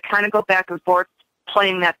you did, I kind of go back and forth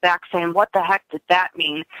playing that back saying, what the heck did that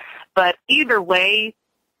mean? But either way,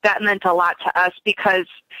 that meant a lot to us because,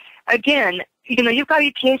 again, you know, you've got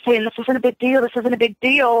EPA saying this isn't a big deal, this isn't a big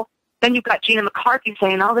deal. Then you've got Gina McCarthy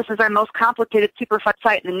saying, oh, this is our most complicated Superfund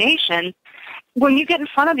site in the nation. When you get in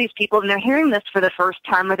front of these people and they're hearing this for the first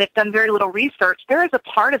time or they've done very little research, there is a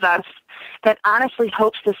part of us that honestly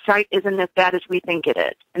hopes this site isn't as bad as we think it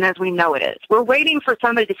is and as we know it is. We're waiting for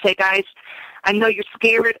somebody to say, guys, I know you're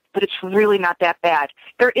scared, but it's really not that bad.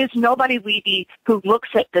 There is nobody, Libby, who looks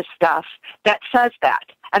at this stuff that says that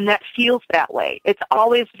and that feels that way. It's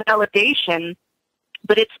always validation,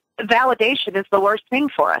 but validation is the worst thing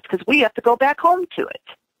for us because we have to go back home to it.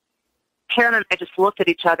 Karen and I just looked at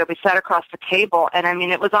each other. We sat across the table, and, I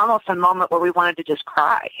mean, it was almost a moment where we wanted to just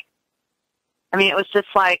cry. I mean, it was just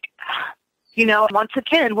like, you know, once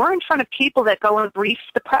again, we're in front of people that go and brief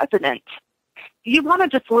the president. You want to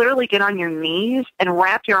just literally get on your knees and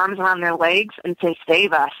wrap your arms around their legs and say,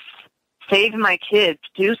 save us, save my kids,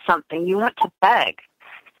 do something. You want to beg.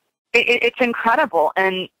 It's incredible,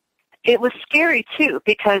 and it was scary, too,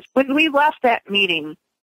 because when we left that meeting,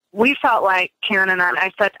 we felt like, Karen and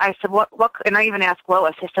I said, what, and I even asked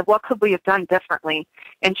Lois, I said, what could we have done differently?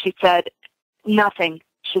 And she said, nothing.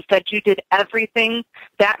 She said, you did everything.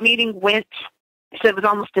 That meeting went, she said it was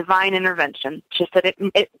almost divine intervention. She said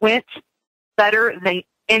it went better than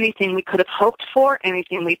anything we could have hoped for,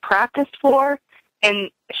 anything we practiced for. And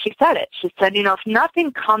she said it. She said, you know, if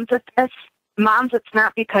nothing comes of this, moms, it's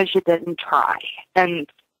not because you didn't try. And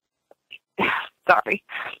sorry.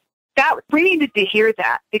 We needed to hear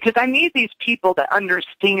that because I need these people to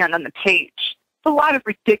understand on the page. There's a lot of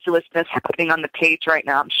ridiculousness happening on the page right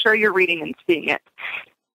now. I'm sure you're reading and seeing it.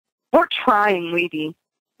 We're trying, Libby.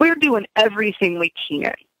 We're doing everything we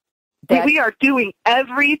can. We are doing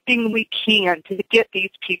everything we can to get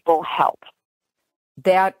these people help.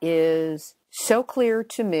 That is so clear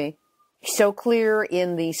to me, so clear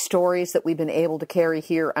in the stories that we've been able to carry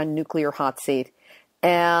here on Nuclear Hot Seat.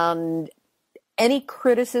 And any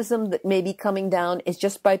criticism that may be coming down is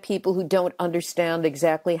just by people who don't understand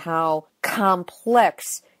exactly how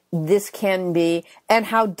complex this can be and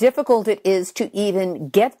how difficult it is to even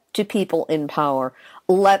get to people in power,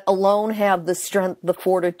 let alone have the strength, the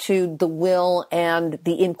fortitude, the will, and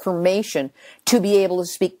the information to be able to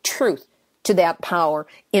speak truth to that power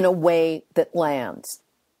in a way that lands.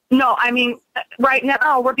 No, I mean, right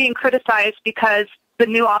now we're being criticized because the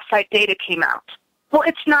new offsite data came out. Well,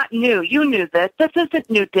 it's not new. You knew this. This isn't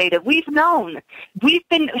new data. We've known. We've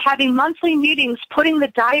been having monthly meetings, putting the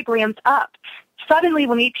diagrams up. Suddenly,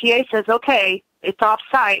 when EPA says, okay, it's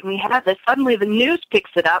off-site, and we have this, suddenly the news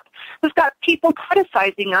picks it up. We've got people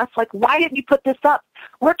criticizing us, like, why didn't you put this up?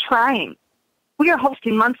 We're trying. We are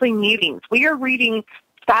hosting monthly meetings. We are reading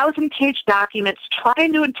 1,000-page documents,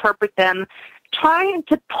 trying to interpret them, trying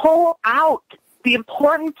to pull out the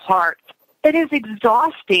important parts. It is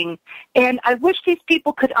exhausting, and I wish these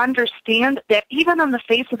people could understand that even on the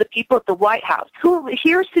face of the people at the White House, who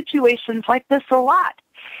hear situations like this a lot,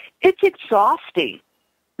 it's exhausting.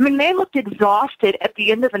 I mean, they looked exhausted at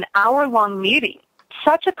the end of an hour-long meeting.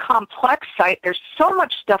 Such a complex site. There's so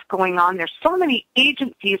much stuff going on. There's so many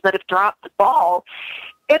agencies that have dropped the ball.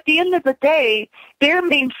 At the end of the day, their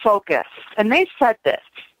main focus, and they said this,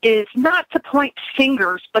 is not to point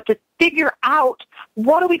fingers, but to figure out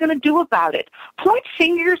what are we going to do about it. Point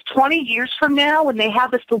fingers 20 years from now when they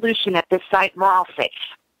have a solution at this site and we're all safe.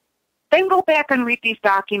 Then go back and read these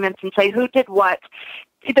documents and say who did what.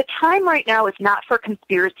 The time right now is not for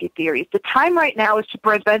conspiracy theories. The time right now is to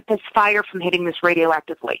prevent this fire from hitting this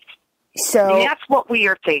radioactive waste. So and that's what we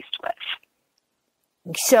are faced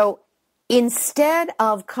with. So Instead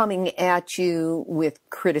of coming at you with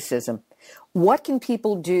criticism, what can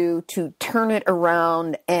people do to turn it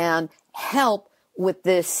around and help with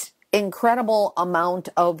this incredible amount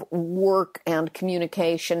of work and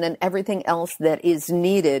communication and everything else that is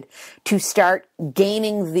needed to start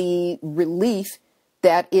gaining the relief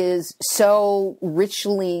that is so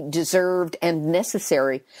richly deserved and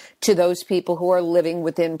necessary to those people who are living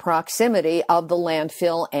within proximity of the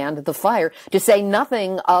landfill and the fire, to say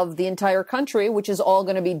nothing of the entire country, which is all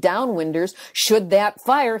going to be downwinders should that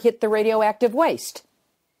fire hit the radioactive waste?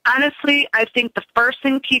 Honestly, I think the first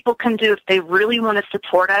thing people can do if they really want to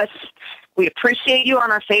support us, we appreciate you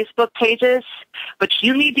on our Facebook pages, but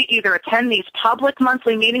you need to either attend these public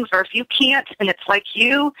monthly meetings, or if you can't and it's like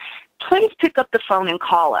you, please pick up the phone and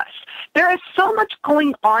call us. There is so much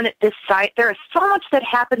going on at this site. There is so much that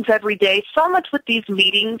happens every day, so much with these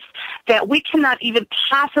meetings that we cannot even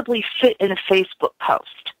possibly fit in a Facebook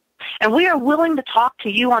post. And we are willing to talk to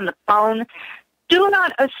you on the phone. Do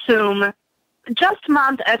not assume Just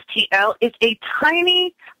Moms STL is a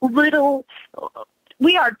tiny little,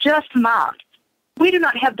 we are just moms. We do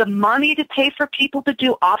not have the money to pay for people to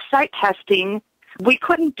do off-site testing. We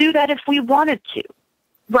couldn't do that if we wanted to.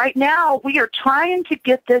 Right now, we are trying to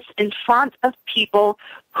get this in front of people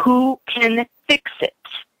who can fix it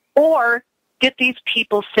or get these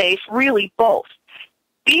people safe, really both.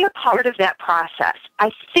 Be a part of that process.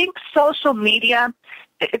 I think social media,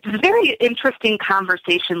 it's a very interesting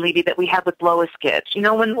conversation, Levy, that we had with Lois Gibbs. You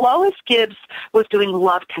know, when Lois Gibbs was doing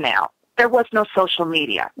Love Canal, there was no social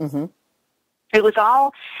media. Mm-hmm. It was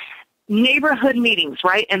all neighborhood meetings,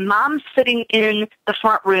 right? And moms sitting in the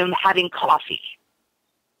front room having coffee.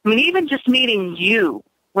 I mean, even just meeting you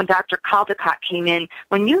when Dr. Caldecott came in,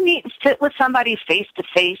 when you meet and sit with somebody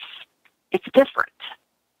face-to-face, it's different.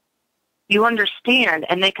 You understand,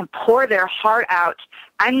 and they can pour their heart out.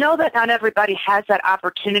 I know that not everybody has that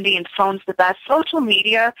opportunity, and phone's the best. Social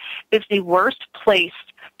media is the worst place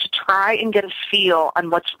to try and get a feel on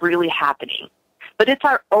what's really happening. But it's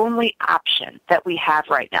our only option that we have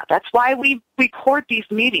right now. That's why we record these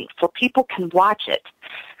meetings, so people can watch it.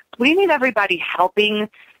 We need everybody helping.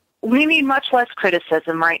 We need much less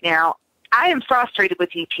criticism right now. I am frustrated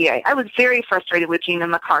with EPA. I was very frustrated with Gina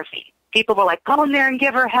McCarthy. People were like, go in there and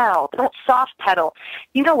give her hell. Don't soft pedal.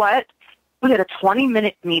 You know what? We had a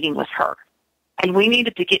 20-minute meeting with her, and we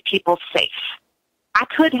needed to get people safe. I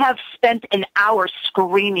could have spent an hour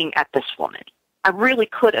screaming at this woman. I really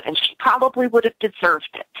could have, and she probably would have deserved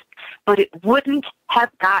it. But it wouldn't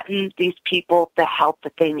have gotten these people the help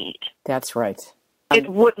that they need. That's right. It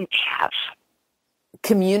wouldn't have.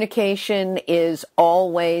 Communication is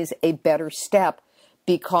always a better step,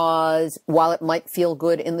 because while it might feel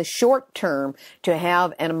good in the short term to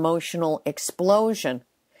have an emotional explosion,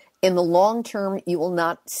 in the long term, you will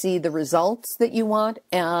not see the results that you want.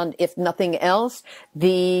 And if nothing else,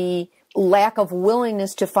 the lack of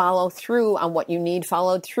willingness to follow through on what you need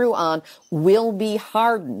followed through on will be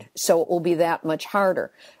hardened. So it will be that much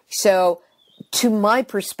harder. So to my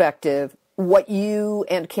perspective, what you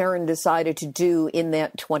and Karen decided to do in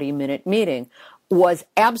that 20-minute meeting was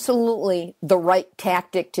absolutely the right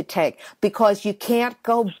tactic to take, because you can't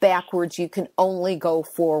go backwards, you can only go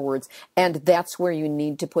forwards, and that's where you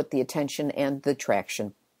need to put the attention and the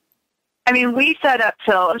traction. I mean, we sat up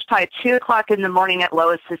till, it was probably 2 o'clock in the morning at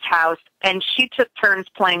Lois's house, and she took turns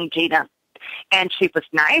playing Gina. And she was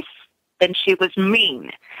nice, and she was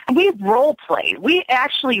mean. And we role-played. We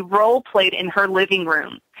actually role-played in her living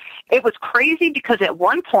room. It was crazy because at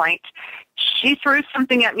one point, she threw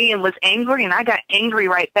something at me and was angry, and I got angry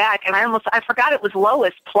right back. And I forgot it was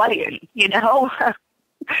Lois playing, you know,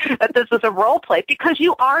 that this was a role play, because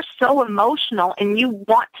you are so emotional and you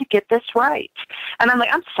want to get this right. And I'm like,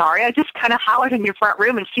 I'm sorry, I just kind of hollered in your front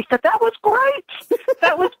room. And she said, that was great.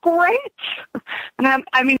 That was great. And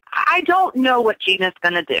I don't know what Gina's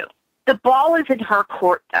going to do. The ball is in her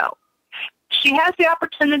court, though. She has the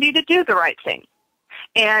opportunity to do the right thing.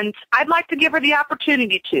 And I'd like to give her the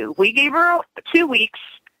opportunity to. We gave her 2 weeks.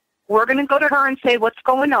 We're going to go to her and say what's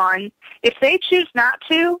going on. If they choose not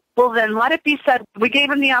to, well, then let it be said we gave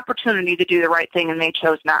them the opportunity to do the right thing, and they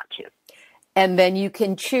chose not to. And then you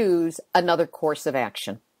can choose another course of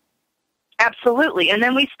action. Absolutely. And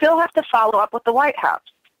then we still have to follow up with the White House.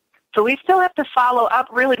 So we still have to follow up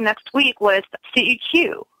really next week with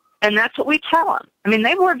CEQ. And that's what we tell them. I mean,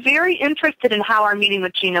 they were very interested in how our meeting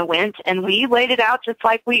with Gina went, and we laid it out just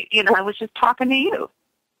like I was just talking to you.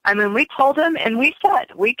 I mean, we told them, and we said,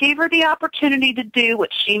 we gave her the opportunity to do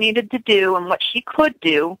what she needed to do and what she could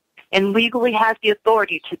do and legally has the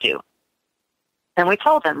authority to do. And we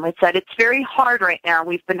told them, we said, it's very hard right now.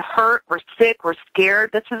 We've been hurt, we're sick, we're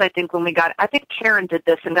scared. This is, I think, when we got, I think Karen did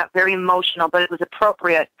this and got very emotional, but it was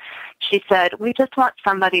appropriate. She said, we just want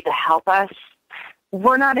somebody to help us.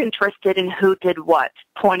 We're not interested in who did what,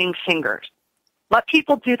 pointing fingers. Let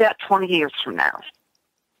people do that 20 years from now.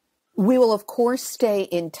 We will, of course, stay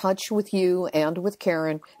in touch with you and with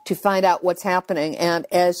Karen to find out what's happening. And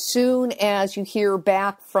as soon as you hear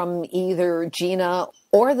back from either Gina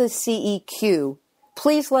or the CEQ,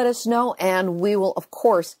 please let us know, and we will, of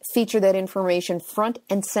course, feature that information front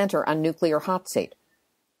and center on Nuclear Hot Seat.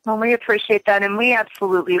 Well, we appreciate that, and we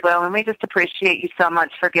absolutely will, and we just appreciate you so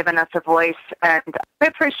much for giving us a voice, and we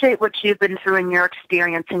appreciate what you've been through in your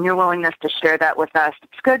experience and your willingness to share that with us.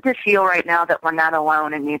 It's good to feel right now that we're not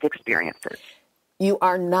alone in these experiences. You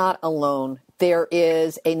are not alone. There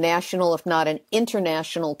is a national, if not an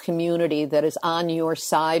international community that is on your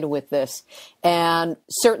side with this, and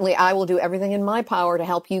certainly I will do everything in my power to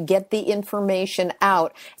help you get the information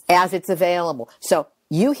out as it's available. So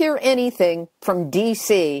you hear anything from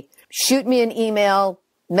D.C., shoot me an email,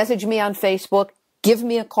 message me on Facebook, give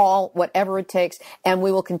me a call, whatever it takes, and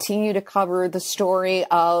we will continue to cover the story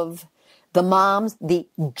of the moms, the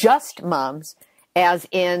just moms, as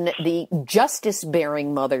in the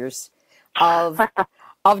justice-bearing mothers of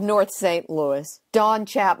North St. Louis. Dawn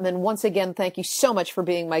Chapman, once again, thank you so much for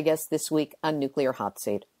being my guest this week on Nuclear Hot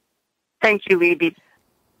Seat. Thank you, Libby.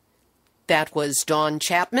 That was Dawn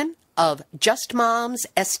Chapman of Just Moms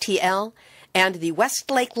STL and the West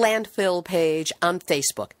Lake Landfill page on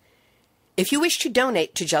Facebook. If you wish to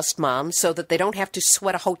donate to Just Moms so that they don't have to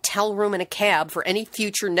sweat a hotel room and a cab for any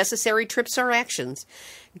future necessary trips or actions,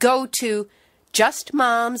 go to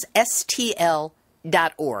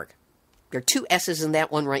justmomsstl.org. There are two S's in that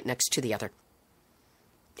one right next to the other.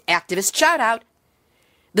 Activist shout out.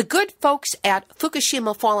 The good folks at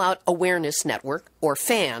Fukushima Fallout Awareness Network, or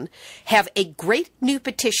FAN, have a great new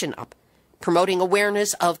petition up promoting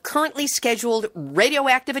awareness of currently scheduled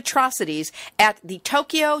radioactive atrocities at the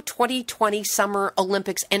Tokyo 2020 Summer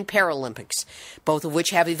Olympics and Paralympics, both of which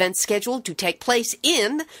have events scheduled to take place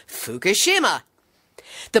in Fukushima.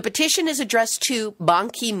 The petition is addressed to Ban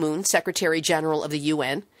Ki-moon, Secretary General of the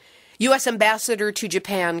UN, U.S. Ambassador to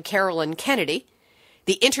Japan Carolyn Kennedy,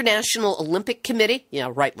 the International Olympic Committee,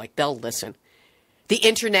 right, like they'll listen, the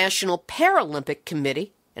International Paralympic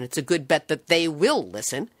Committee, and it's a good bet that they will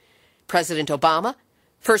listen, President Obama,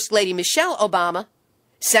 First Lady Michelle Obama,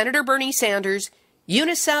 Senator Bernie Sanders,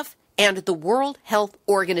 UNICEF, and the World Health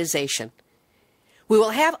Organization. We will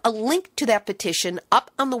have a link to that petition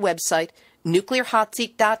up on the website,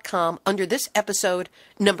 nuclearhotseat.com, under this episode,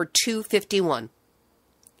 number 251.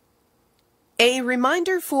 A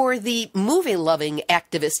reminder for the movie-loving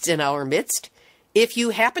activists in our midst, if you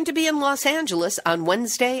happen to be in Los Angeles on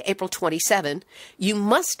Wednesday, April 27, you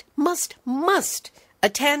must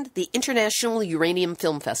attend the International Uranium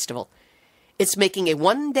Film Festival. It's making a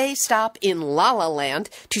one-day stop in La La Land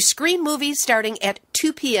to screen movies starting at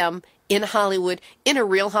 2 p.m. in Hollywood in a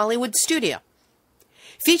real Hollywood studio.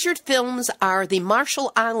 Featured films are the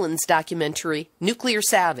Marshall Islands documentary, Nuclear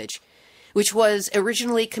Savage, which was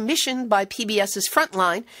originally commissioned by PBS's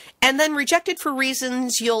Frontline and then rejected for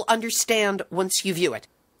reasons you'll understand once you view it.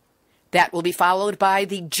 That will be followed by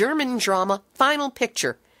the German drama Final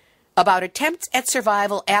Picture, about attempts at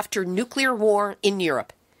survival after nuclear war in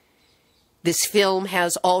Europe. This film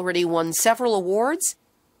has already won several awards,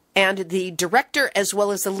 and the director as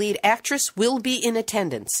well as the lead actress will be in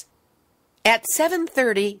attendance. At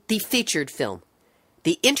 7:30, the featured film,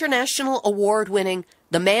 the international award-winning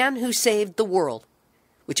The Man Who Saved the World,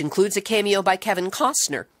 which includes a cameo by Kevin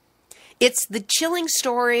Costner. It's the chilling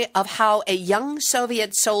story of how a young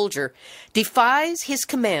Soviet soldier defies his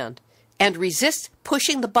command and resists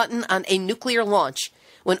pushing the button on a nuclear launch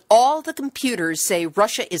when all the computers say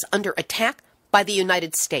Russia is under attack by the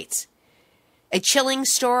United States. A chilling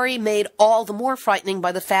story made all the more frightening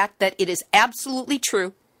by the fact that it is absolutely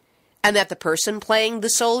true and that the person playing the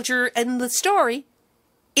soldier in the story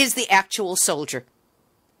is the actual soldier.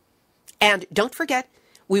 And don't forget,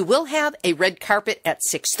 we will have a red carpet at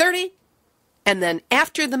 6:30, and then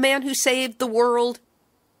after The Man Who Saved the World,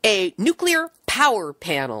 a nuclear power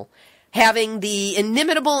panel having the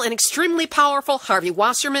inimitable and extremely powerful Harvey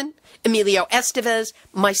Wasserman, Emilio Estevez,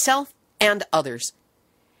 myself, and others.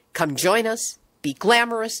 Come join us, be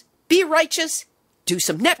glamorous, be righteous, do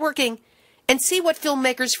some networking, and see what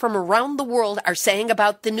filmmakers from around the world are saying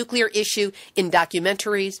about the nuclear issue in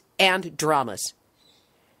documentaries and dramas.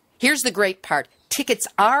 Here's the great part. Tickets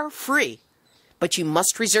are free, but you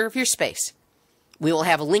must reserve your space. We will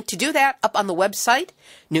have a link to do that up on the website,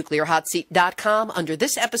 nuclearhotseat.com, under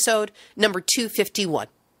this episode, number 251.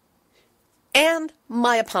 And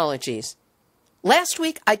my apologies. Last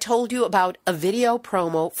week, I told you about a video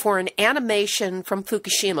promo for an animation from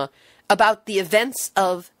Fukushima about the events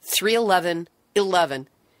of 3/11/11,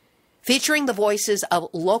 featuring the voices of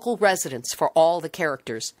local residents for all the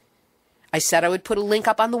characters. I said I would put a link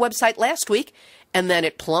up on the website last week, and then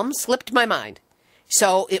it plumb slipped my mind.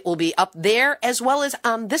 So it will be up there as well as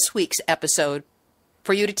on this week's episode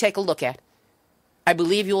for you to take a look at. I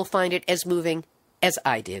believe you will find it as moving as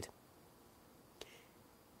I did.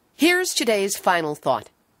 Here's today's final thought.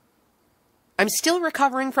 I'm still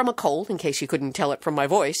recovering from a cold, in case you couldn't tell it from my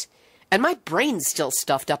voice, and my brain's still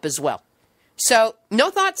stuffed up as well. So, no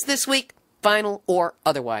thoughts this week, final or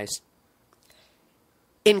otherwise.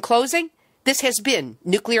 In closing, this has been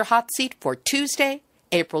Nuclear Hot Seat for Tuesday,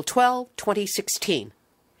 April 12, 2016.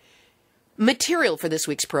 Material for this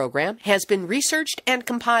week's program has been researched and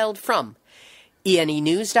compiled from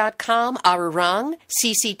ENEnews.com, Arurang,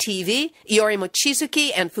 CCTV, Iori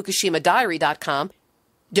Mochizuki, and FukushimaDiary.com,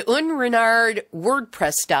 DeUnrenard,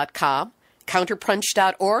 WordPress.com,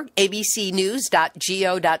 Counterpunch.org,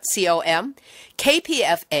 abcnews.go.com,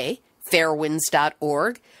 KPFA,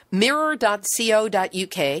 Fairwinds.org,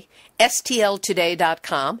 Mirror.co.uk,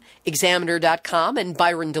 STLtoday.com, Examiner.com, and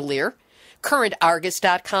Byron DeLear,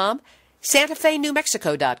 CurrentArgus.com,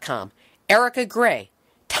 SantaFeNewMexico.com, Erica Gray,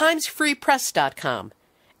 TimesFreePress.com,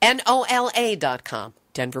 NOLA.com,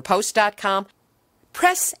 DenverPost.com,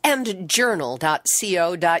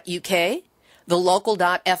 PressAndJournal.co.uk,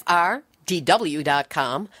 TheLocal.fr,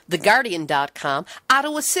 DW.com, TheGuardian.com,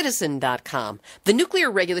 OttawaCitizen.com, the Nuclear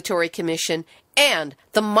Regulatory Commission, and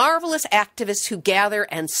the marvelous activists who gather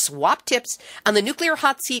and swap tips on the Nuclear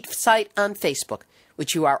Hot Seat site on Facebook,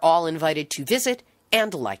 which you are all invited to visit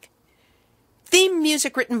and like. Theme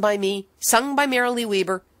music written by me, sung by Marilee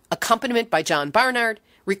Weber, accompaniment by John Barnard,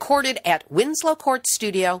 recorded at Winslow Court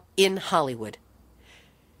Studio in Hollywood.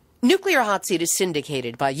 Nuclear Hot Seat is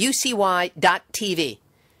syndicated by UCY.TV,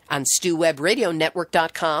 on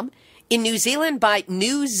StewWebRadioNetwork.com, in New Zealand by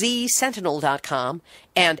NewZSentinel.com,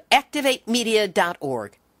 and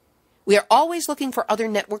ActivateMedia.org. We are always looking for other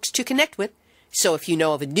networks to connect with, so if you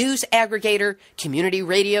know of a news aggregator, community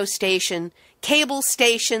radio station, cable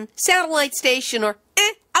station, satellite station, or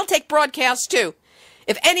I'll take broadcast too.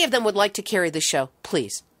 If any of them would like to carry the show,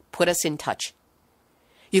 please put us in touch.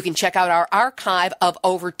 You can check out our archive of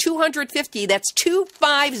over 250, that's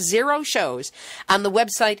 250 shows, on the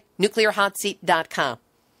website nuclearhotseat.com.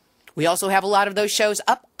 We also have a lot of those shows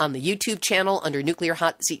up on the YouTube channel under Nuclear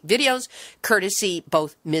Hot Seat Videos, courtesy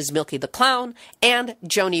both Ms. Milky the Clown and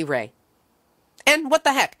Joni Ray. And what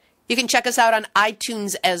the heck, you can check us out on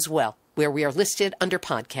iTunes as well, where we are listed under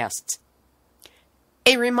podcasts.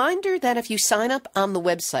 A reminder that if you sign up on the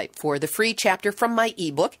website for the free chapter from my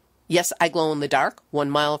ebook, Yes, I Glow in the Dark, 1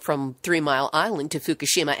 mile from 3 Mile Island to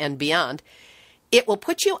Fukushima and beyond, it will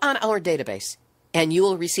put you on our database, and you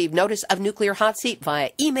will receive notice of Nuclear Hot Seat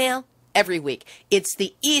via email every week. It's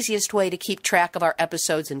the easiest way to keep track of our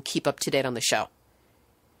episodes and keep up to date on the show.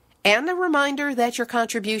 And a reminder that your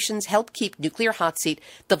contributions help keep Nuclear Hot Seat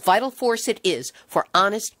the vital force it is for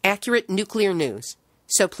honest, accurate nuclear news.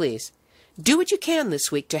 So please, do what you can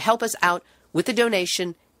this week to help us out with a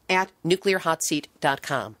donation at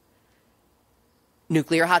nuclearhotseat.com.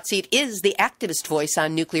 Nuclear Hot Seat is the activist voice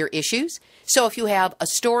on nuclear issues, so if you have a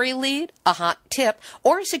story lead, a hot tip,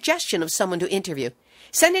 or a suggestion of someone to interview,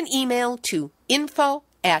 send an email to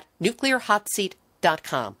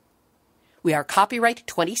info@nuclearhotseat.com. We are copyright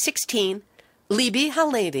 2016, Libby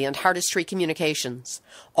Halevi and Hardestry Communications.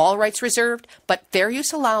 All rights reserved, but fair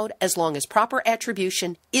use allowed as long as proper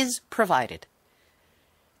attribution is provided.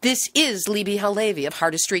 This is Libby Halevi of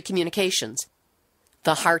Hardestry Communications,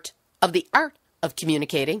 the heart of the art of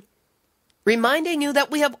communicating, reminding you that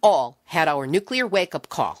we have all had our nuclear wake-up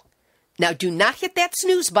call. Now do not hit that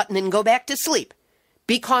snooze button and go back to sleep,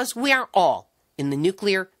 because we are all in the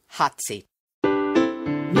Nuclear Hot Seat.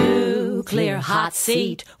 Nuclear hot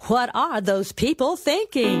seat, what are those people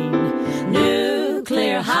thinking?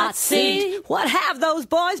 Nuclear hot seat, what have those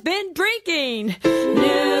boys been drinking?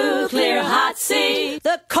 Nuclear hot seat,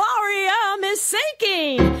 the corium is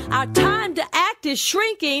sinking. Our time to act is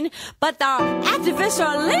shrinking, but our activists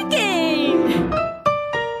are linking.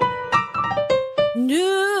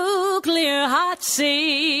 Nuclear hot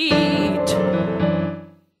seat,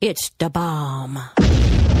 it's the bomb.